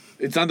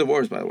 It's not the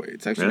worst, by the way.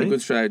 It's actually a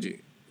good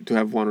strategy to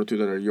have 1 or 2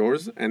 that are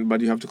yours,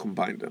 but you have to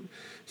combine them.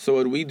 So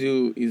what we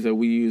do is that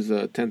we use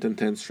a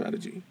 10-10-10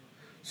 strategy.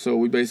 So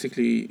we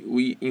basically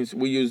we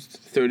used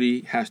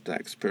 30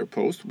 hashtags per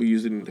post. We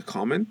use it in the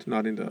comment,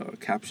 not in the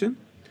caption.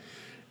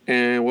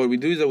 And what we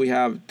do is that we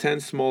have 10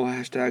 small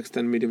hashtags,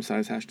 10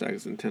 medium-sized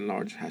hashtags, and 10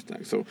 large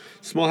hashtags. So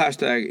small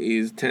hashtag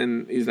is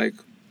like,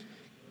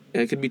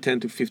 it could be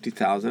 10 to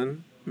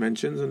 50,000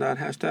 mentions on that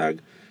hashtag.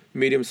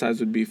 Medium size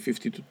would be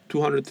 50 to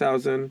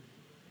 200,000.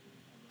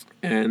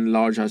 And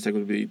large hashtag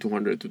would be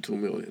 200 to 2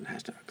 million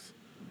hashtags.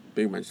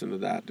 Big mention of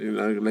that.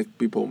 Like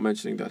people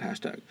mentioning that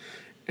hashtag.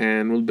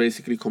 And we'll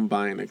basically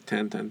combine like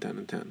 10, 10, 10,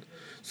 and 10.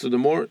 So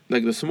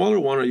the smaller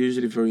one are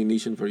usually very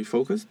niche and very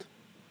focused.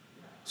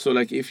 So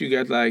like if you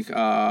get like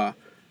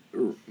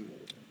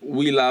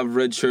we love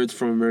red shirts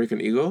from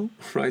American Eagle,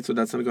 right? So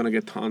that's not gonna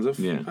get tons of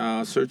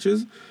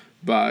searches,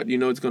 but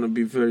it's gonna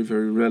be very,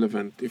 very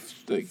relevant.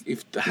 If the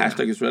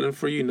hashtag is relevant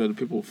for you, the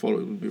people who follow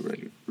it will be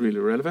really, really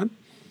relevant.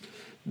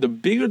 The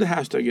bigger the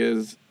hashtag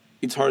is,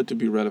 it's hard to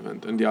be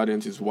relevant, and the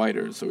audience is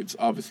wider, so it's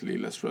obviously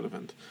less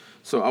relevant.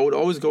 So I would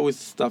always go with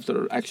stuff that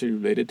are actually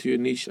related to your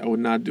niche. I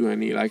would not do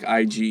any like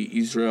IG,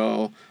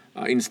 Israel,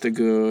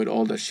 Instagood,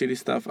 all that shitty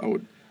stuff. I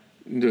would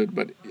do it,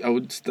 but I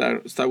would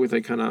start with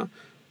like kind of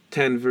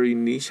 10 very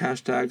niche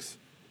hashtags,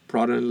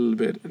 broaden it a little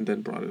bit, and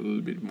then broaden it a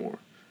little bit more.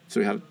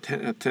 So you have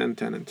 10, 10,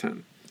 10, and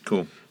 10.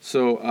 Cool.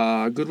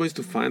 So good ways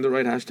to find the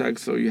right hashtags.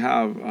 So you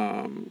have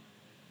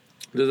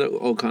there's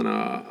all kind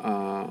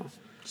of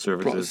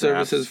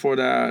services for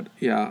that.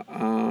 Yeah.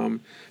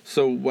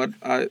 So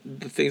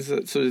the things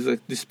so there's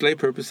like display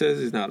purposes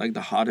is not like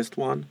the hottest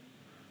one,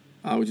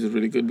 which is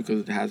really good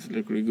because it has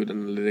like really good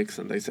analytics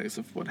and dissects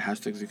of what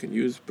hashtags you can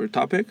use per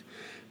topic.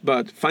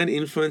 But find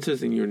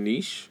influencers in your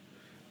niche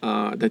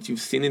that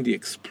you've seen in the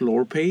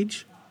explore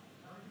page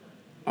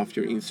of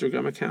your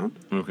Instagram account.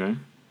 Okay.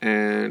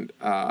 And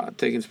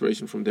take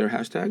inspiration from their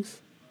hashtags,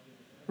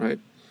 right?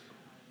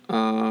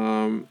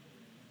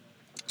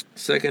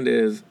 Second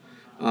is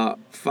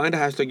find a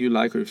hashtag you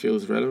like or you feel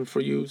is relevant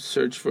for you.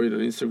 Search for it on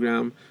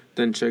Instagram.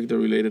 Then check the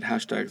related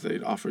hashtags that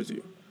it offers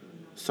you.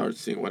 Start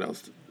seeing what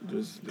else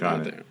there's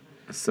out there.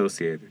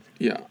 Associated.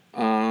 Yeah.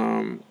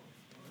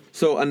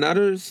 So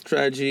another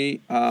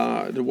strategy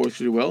that works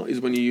really well is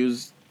when you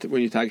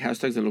tag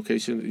hashtags and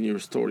locations in your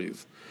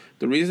stories.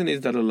 The reason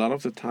is that a lot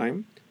of the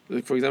time,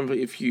 like for example,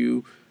 if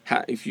you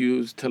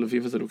use Tel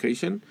Aviv as a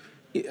location,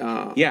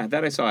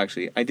 that I saw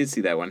actually. I did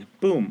see that one.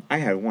 Boom! I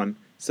had one.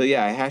 So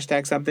yeah, I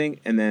hashtag something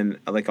and then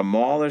like a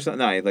mall or something.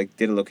 No, I like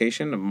did a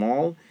location, a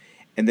mall,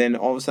 and then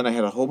all of a sudden I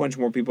had a whole bunch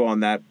more people on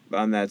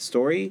that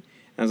story.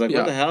 And I was like,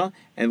 what the hell?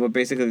 And what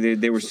basically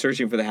they were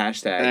searching for the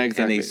hashtag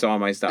and they saw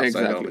my stuff. Exactly. So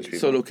I had a whole bunch of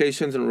people. So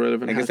locations and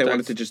relevant hashtags. I guess they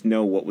wanted to just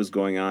know what was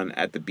going on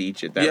at the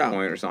beach at that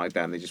point or something like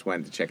that, and they just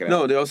went to check it out.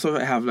 No, they also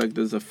have like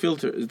there's a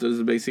filter.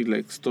 There's basically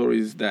like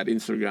stories that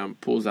Instagram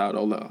pulls out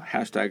all the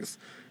hashtags.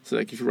 So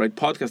like if you write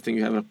podcasting,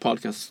 you have a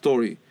podcast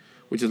story,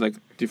 which is like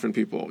different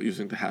people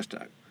using the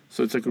hashtag.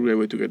 So it's like a great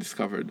way to get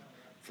discovered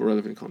for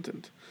relevant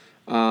content.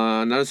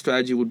 Another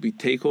strategy would be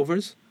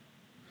takeovers.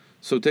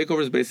 So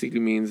takeovers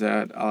basically means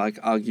that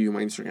I'll give you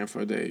my Instagram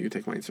for a day. You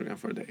take my Instagram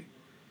for a day.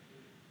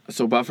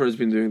 So Buffer has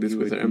been doing this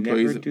with their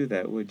employees. You would never do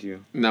that, would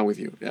you? Not with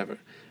you, ever.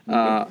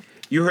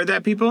 You heard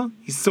that, people?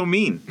 He's so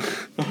mean.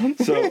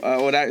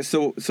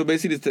 So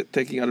basically, it's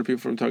taking other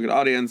people from target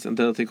audience, and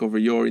they'll take over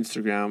your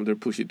Instagram. They'll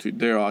push it to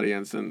their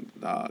audience, and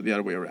the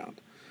other way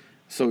around.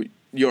 So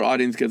your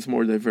audience gets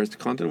more diverse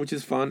content, which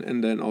is fun,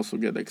 and then also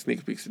get like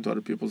sneak peeks into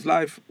other people's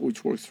life,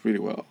 which works really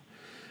well.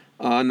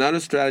 Another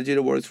strategy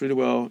that works really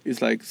well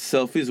is like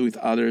selfies with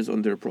others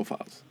on their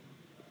profiles.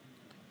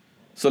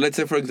 So let's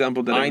say, for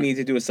example, that I need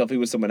to do a selfie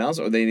with someone else,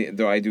 or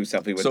do I do a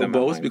selfie with them? So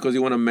both, because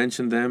you want to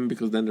mention them,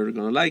 because then they're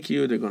going to like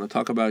you, they're going to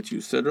talk about you,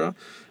 etc.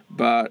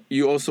 But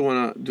you also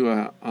want to do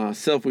a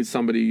selfie with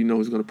somebody you know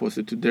who's going to post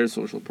it to their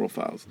social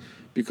profiles,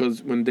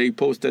 because when they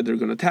post it, they're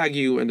going to tag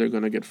you and they're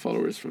going to get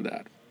followers from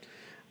that.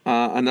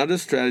 Another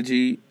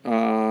strategy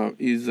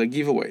is a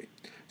giveaway.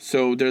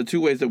 So there are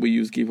two ways that we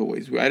use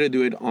giveaways. We either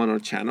do it on our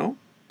channel.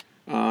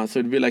 So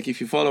it'd be like,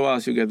 if you follow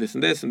us, you get this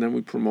and this, and then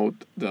we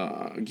promote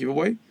the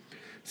giveaway.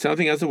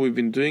 Something else that we've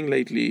been doing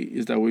lately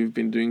is that we've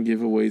been doing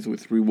giveaways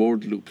with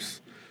reward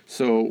loops.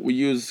 So we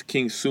use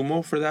King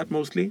Sumo for that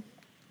mostly.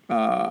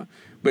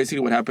 Basically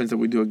what happens is that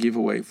we do a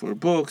giveaway for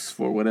books,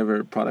 for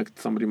whatever product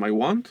somebody might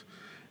want.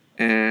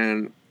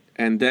 And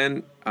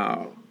then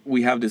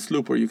we have this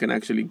loop where you can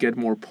actually get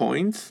more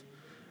points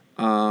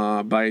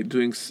by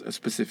doing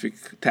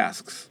specific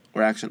tasks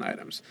or action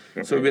items.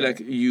 Okay. So it'd be like,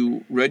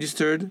 you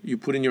registered, you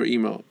put in your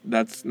email.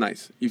 That's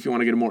nice. If you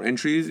want to get more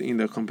entries in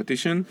the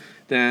competition,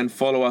 then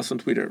follow us on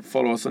Twitter,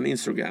 follow us on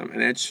Instagram,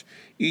 and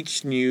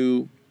each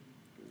new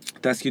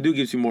task you do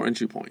gives you more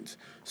entry points.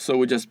 So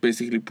we just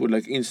basically put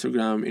like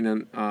Instagram in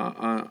an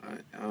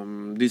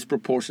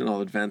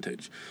disproportional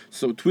advantage.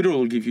 So Twitter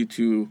will give you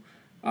 2,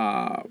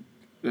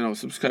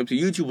 subscribe to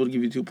YouTube will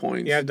give you 2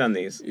 points. Yeah, I've done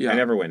these. Yeah. I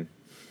never win.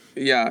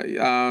 Yeah,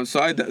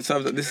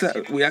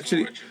 we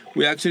actually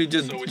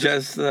just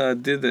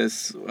did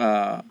this.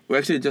 We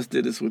actually just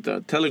did this with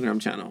the Telegram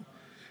channel,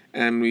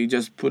 and we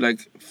just put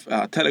like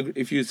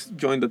if you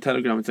join the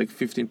Telegram, it's like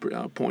 15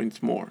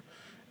 points more,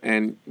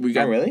 and we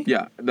got really?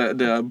 Yeah,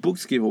 the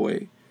books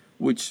giveaway,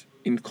 which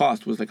in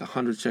cost was like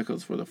 100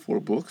 shekels for the 4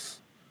 books.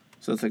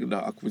 So that's like the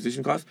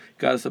acquisition cost.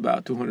 Got us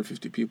about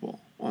 250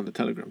 people on the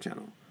Telegram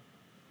channel.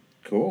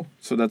 Cool.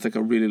 So that's like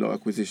a really low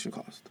acquisition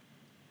cost.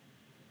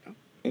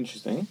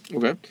 Interesting.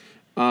 Okay.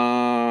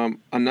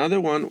 Another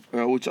one,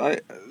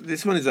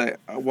 this one is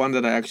one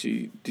that I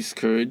actually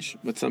discourage,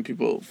 but some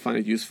people find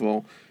it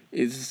useful.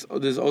 Is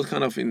there's all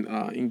kind of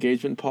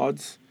engagement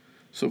pods,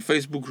 so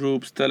Facebook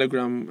groups,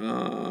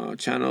 Telegram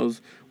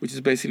channels, which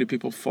is basically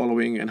people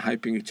following and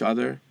hyping each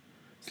other.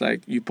 It's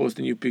like you post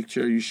a new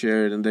picture, you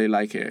share it, and they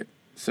like it,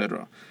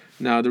 etc.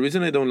 Now the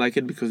reason I don't like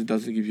it because it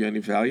doesn't give you any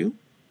value.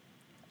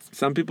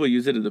 Some people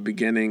use it at the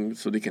beginning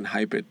so they can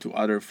hype it to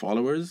other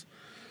followers.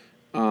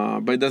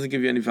 But it doesn't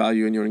give you any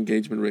value and your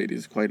engagement rate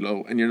is quite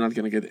low and you're not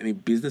going to get any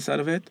business out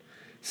of it.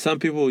 Some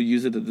people will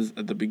use it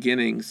at the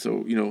beginning.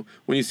 So,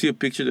 when you see a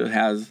picture that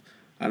has,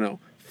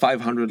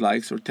 500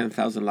 likes or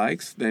 10,000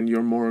 likes, then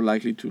you're more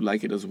likely to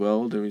like it as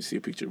well than when you see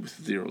a picture with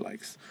 0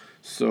 likes.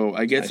 So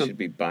I should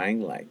be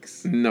buying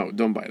likes. No,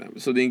 don't buy them.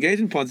 So the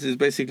engagement pods is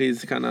basically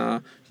it's kind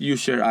of you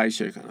share, I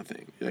share kind of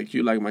thing. Like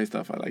you like my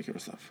stuff, I like your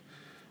stuff.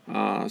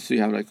 So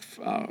you have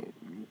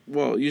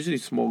usually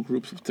small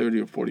groups of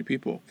 30 or 40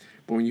 people.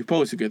 But when you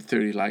post, you get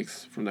 30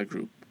 likes from that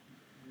group.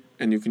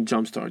 And you can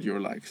jumpstart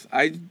your likes.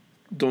 I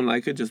don't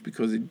like it just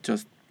because it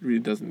just really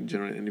doesn't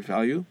generate any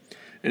value.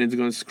 And it's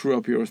going to screw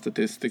up your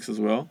statistics as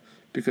well.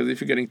 Because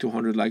if you're getting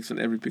 200 likes on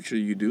every picture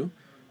you do,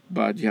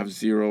 but you have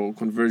 0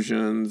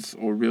 conversions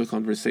or real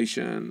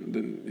conversation,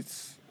 then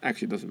it's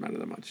actually doesn't matter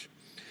that much.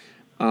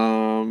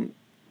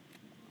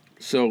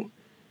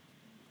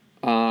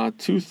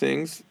 Two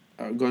things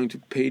are going to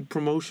paid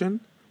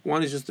promotion.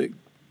 One is just like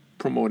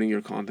promoting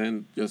your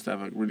content, just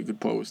have a really good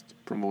post,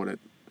 promote it,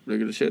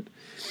 regular shit.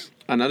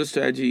 Another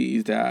strategy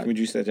is that... Would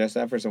you suggest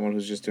that for someone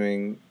who's just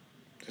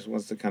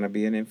wants to kind of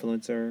be an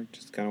influencer,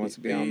 just kind of wants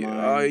to be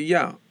online?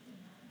 Yeah.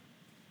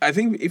 I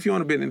think if you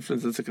want to be an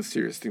influencer, that's like a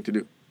serious thing to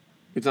do.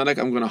 It's not like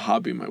I'm going to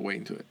hobby my way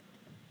into it.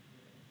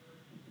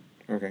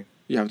 Okay.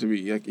 You have to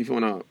be, like, if you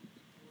want to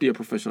be a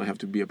professional, you have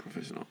to be a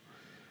professional.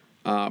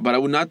 But I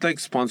would not, like,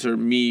 sponsor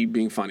me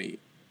being funny.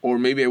 Or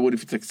maybe I would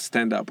if it's, like,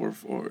 stand-up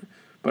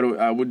but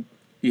I would...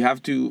 You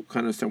have to kind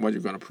of understand what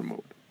you're going to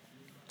promote.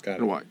 Got it.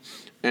 And why.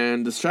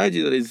 And the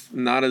strategy that is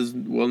not as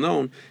well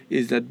known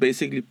is that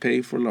basically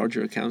pay for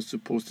larger accounts to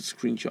post a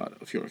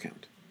screenshot of your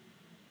account.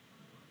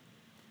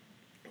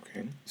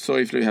 Okay. So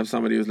if you have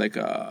somebody who's like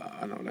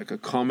a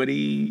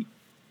comedy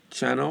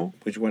channel.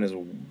 Which one is,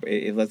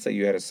 let's say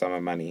you had a sum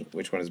of money,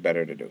 which one is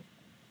better to do?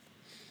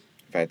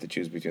 If I had to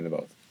choose between the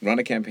both. Run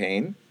a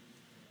campaign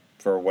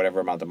for whatever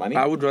amount of money?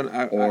 I would run...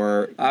 I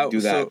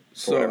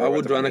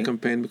would run a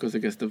campaign because I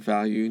guess the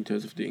value in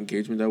terms of the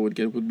engagement I would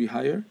get would be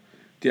higher.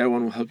 The other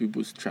one will help you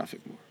boost traffic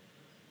more.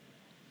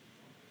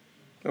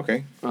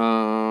 Okay.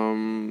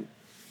 And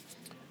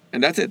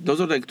that's it.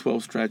 Those are like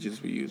 12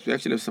 strategies we use. We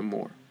actually have some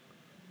more.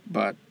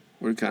 But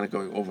we're kind of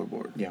going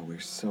overboard. Yeah,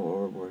 we're so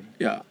overboard.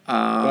 Yeah.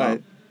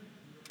 But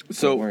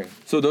so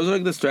those are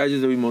like the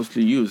strategies that we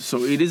mostly use.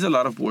 So it is a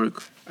lot of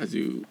work, as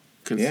you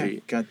can see. Yeah,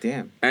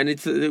 goddamn. And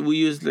it's we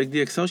use like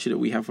the Excel sheet that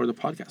we have for the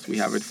podcast. We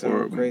have it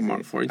for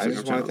Instagram I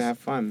just wanted to have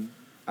fun.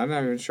 I'm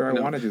not even sure I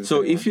want to do this.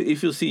 So anymore.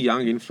 if you see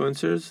young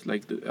influencers,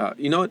 like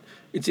you know what,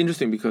 it's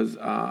interesting because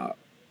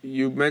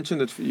you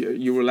mentioned that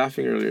you were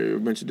laughing earlier. You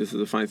mentioned this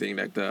is a funny thing,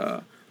 like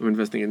I'm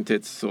investing in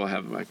tits, so I'll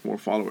have like more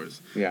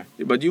followers. Yeah.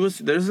 But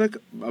there's like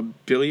 1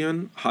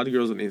 billion hot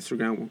girls on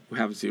Instagram who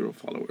have 0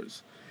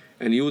 followers,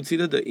 and you would see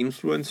that the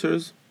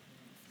influencers,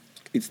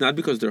 it's not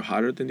because they're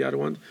hotter than the other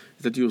ones,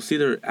 it's that you'll see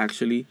they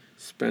actually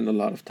spend a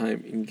lot of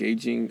time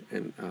engaging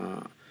and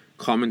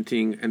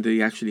commenting, and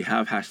they actually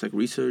have hashtag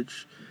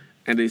research.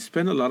 And they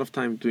spend a lot of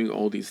time doing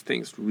all these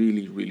things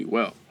really, really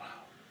well. Wow.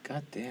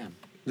 God damn.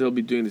 They'll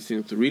be doing these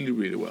things really,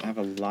 really well. I have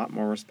a lot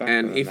more respect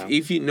and for them now.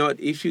 if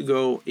you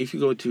go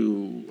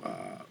to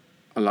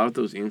a lot of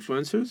those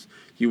influencers,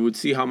 you would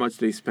see how much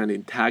they spend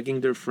in tagging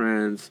their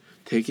friends,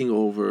 taking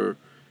over,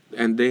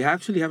 and they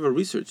actually have a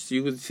research. So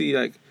you would see,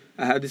 like,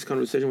 I had this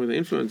conversation with an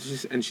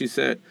influencer, and she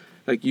said,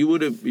 like, you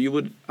would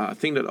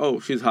think that, oh,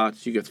 she's hot,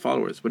 she gets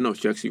followers, but no,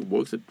 she actually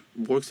works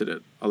at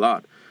it a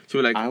lot. She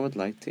was like, I would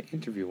like to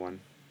interview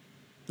one.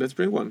 Let's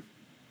bring one.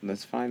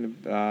 Let's find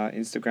an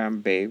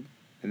Instagram babe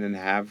and then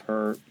have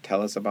her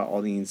tell us about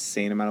all the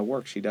insane amount of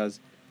work she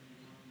does.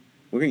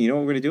 You know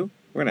what we're going to do?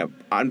 We're going to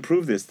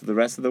unprove this to the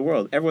rest of the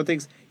world. Everyone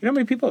thinks, you know how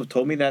many people have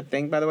told me that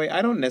thing, by the way?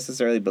 I don't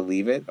necessarily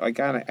believe it. I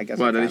guess.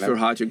 Well, if you're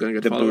hot, you're going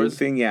to get followers?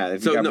 The boob thing, yeah.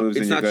 If you got boobs,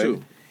 then you're good.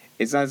 True.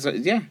 It's not true.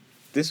 Yeah.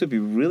 This would be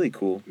really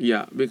cool.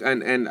 Yeah.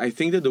 And I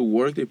think that the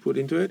work they put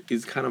into it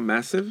is kind of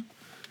massive.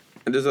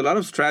 And there's a lot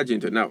of strategy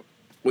into it. Now,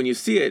 when you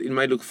see it, it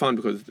might look fun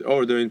because,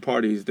 they're in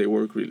parties, they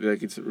work really,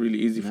 like, it's really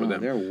easy for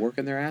them. They're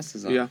working their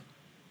asses off. Yeah.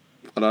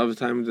 A lot of the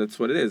time, that's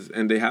what it is.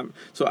 And they have,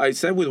 so I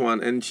said with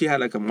one, and she had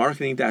like a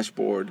marketing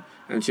dashboard,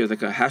 and she has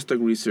like a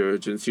hashtag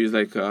research, and she's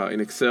like in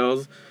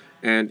Excels.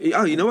 And,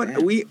 you know what?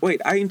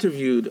 I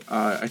interviewed,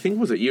 I think it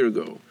was a year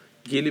ago,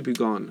 Gili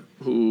Bigon,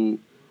 who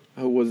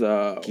who was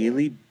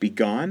Gilly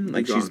Begone?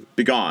 Like she's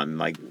begone.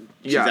 Like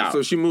she's out.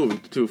 So she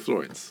moved to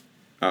Florence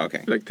Oh,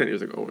 okay. like 10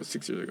 years ago or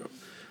 6 years ago.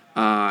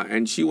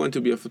 And she went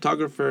to be a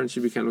photographer, and she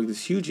became like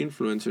this huge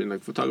influencer in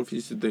like photography.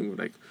 She's doing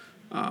like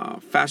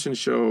fashion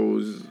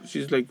shows.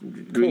 She's like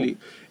really,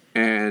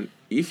 and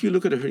if you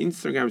look at her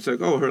Instagram, it's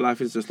like, oh, her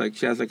life is just like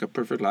she has like a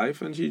perfect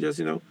life, and she just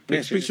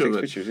takes she just pictures of takes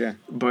it. pictures, yeah.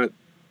 But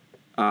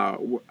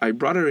I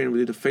brought her in. We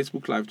did a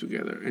Facebook Live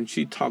together, and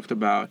she talked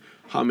about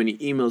how many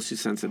emails she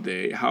sends a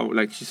day. How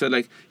like she said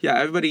like, yeah,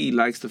 everybody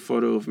likes the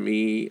photo of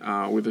me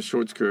with a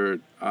short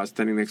skirt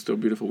standing next to a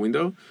beautiful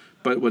window.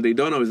 But what they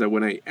don't know is that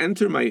when I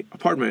enter my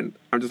apartment,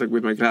 I'm just like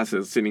with my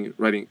glasses, sitting,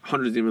 writing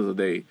hundreds of emails a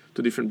day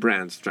to different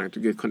brands, trying to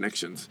get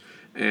connections.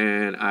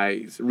 And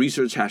I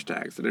research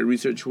hashtags, and I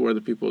research who are the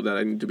people that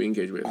I need to be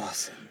engaged with.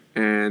 Awesome.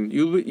 And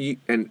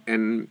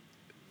and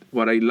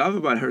what I love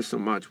about her so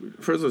much,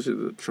 first of all, she's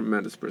a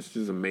tremendous person.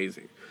 She's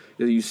amazing.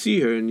 You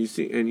see her, and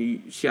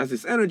she has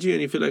this energy,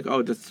 and you feel like,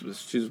 oh,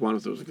 she's one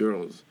of those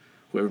girls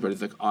who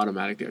everybody's like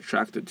automatically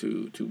attracted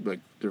to like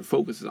their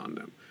focus is on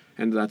them,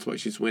 and that's why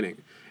she's winning.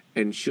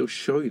 And she'll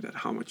show you that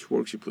how much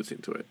work she puts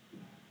into it.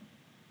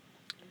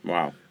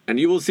 Wow. And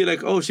you will see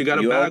like, oh, she got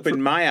a You bag.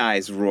 opened my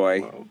eyes,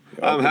 Roy. Wow.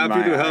 I'm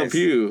happy to help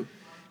you.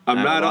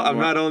 I'm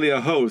not only a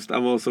host,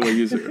 I'm also a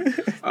user.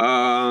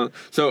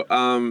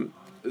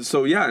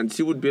 So yeah, and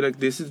she would be like,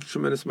 this is a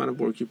tremendous amount of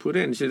work you put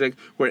in. She's like,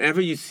 whenever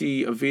you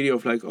see a video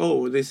of like,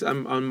 oh, this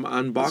I'm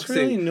unboxing. It's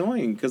really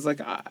annoying because like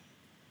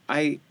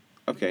I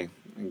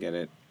get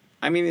it.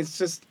 I mean, it's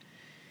just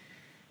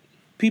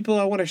people.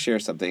 I want to share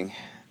something.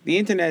 The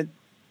internet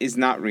is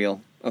not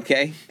real,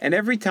 okay? And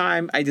every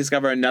time I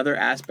discover another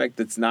aspect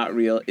that's not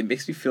real, it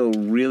makes me feel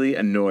really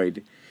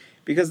annoyed.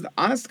 Because the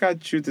honest to God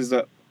truth is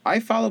that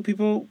I follow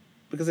people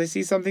because I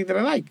see something that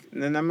I like.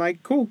 And then I'm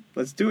like, cool,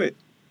 let's do it.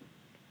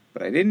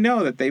 But I didn't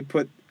know that they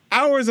put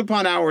hours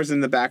upon hours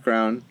in the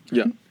background.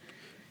 Yeah.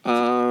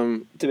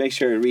 To make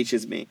sure it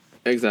reaches me.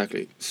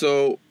 Exactly.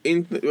 So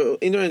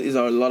internet is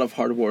a lot of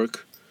hard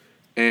work.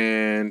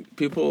 And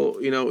people,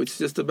 it's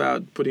just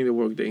about putting the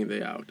work day in,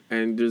 day out.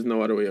 And there's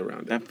no other way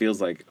around it. That feels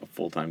like a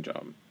full-time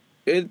job.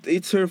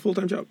 It's her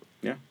full-time job.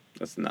 Yeah,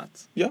 that's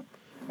nuts. Yeah.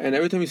 And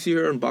every time you see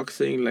her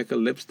unboxing, like a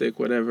lipstick,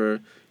 whatever,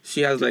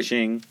 she has like...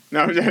 Ching.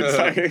 No, I'm just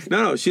sorry.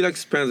 No, she like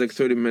spends like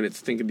 30 minutes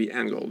thinking the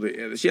angle.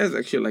 She has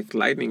actually like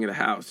lighting in the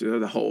house,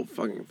 the whole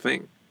fucking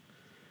thing.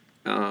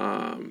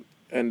 And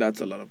that's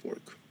a lot of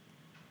work.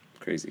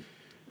 Crazy.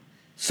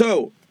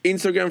 So...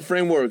 Instagram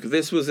framework.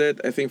 This was it,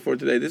 I think, for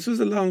today. This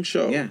was a long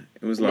show. Yeah,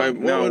 it was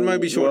long. It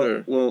might be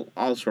shorter. Well,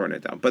 I'll shorten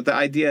it down. But the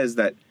idea is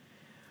that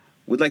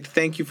we'd like to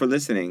thank you for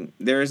listening.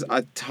 There's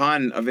a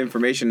ton of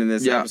information in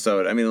this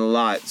episode. I mean, a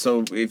lot.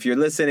 So if you're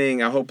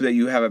listening, I hope that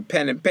you have a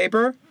pen and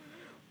paper,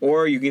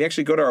 or you can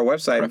actually go to our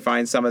website and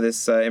find some of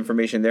this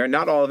information there.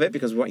 Not all of it,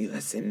 because we want you to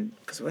listen.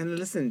 Because we want to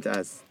listen to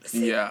us.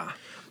 Listen. Yeah.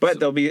 But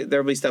there'll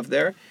be stuff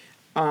there.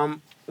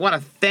 Want to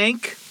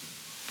thank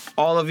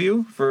all of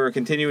you for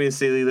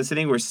continuously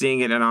listening. We're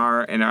seeing it in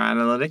our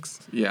analytics.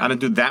 Yeah. I don't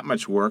do that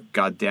much work,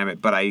 god damn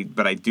it, but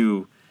I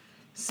do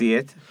see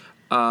it.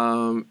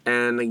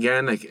 And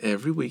again, like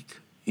every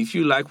week, if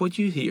you like what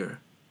you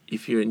hear,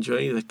 if you're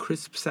enjoying the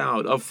crisp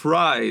sound of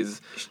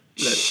fries,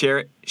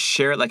 share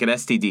it like an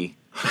STD.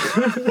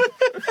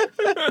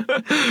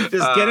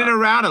 Just get it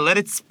around and let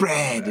it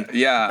spread.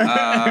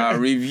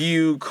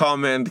 Review,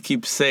 comment,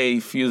 keep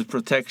safe, use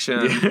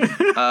protection. Give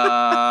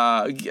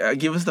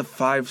us the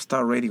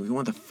 5-star rating. We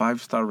want the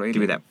 5-star rating.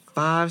 Give me that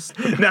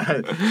 5. No,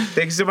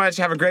 thank you so much.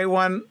 Have a great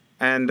one,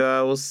 and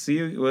we'll see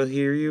you. We'll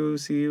hear you.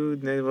 See you.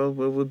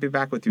 We'll be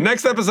back with you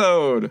Next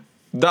episode,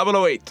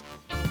 008.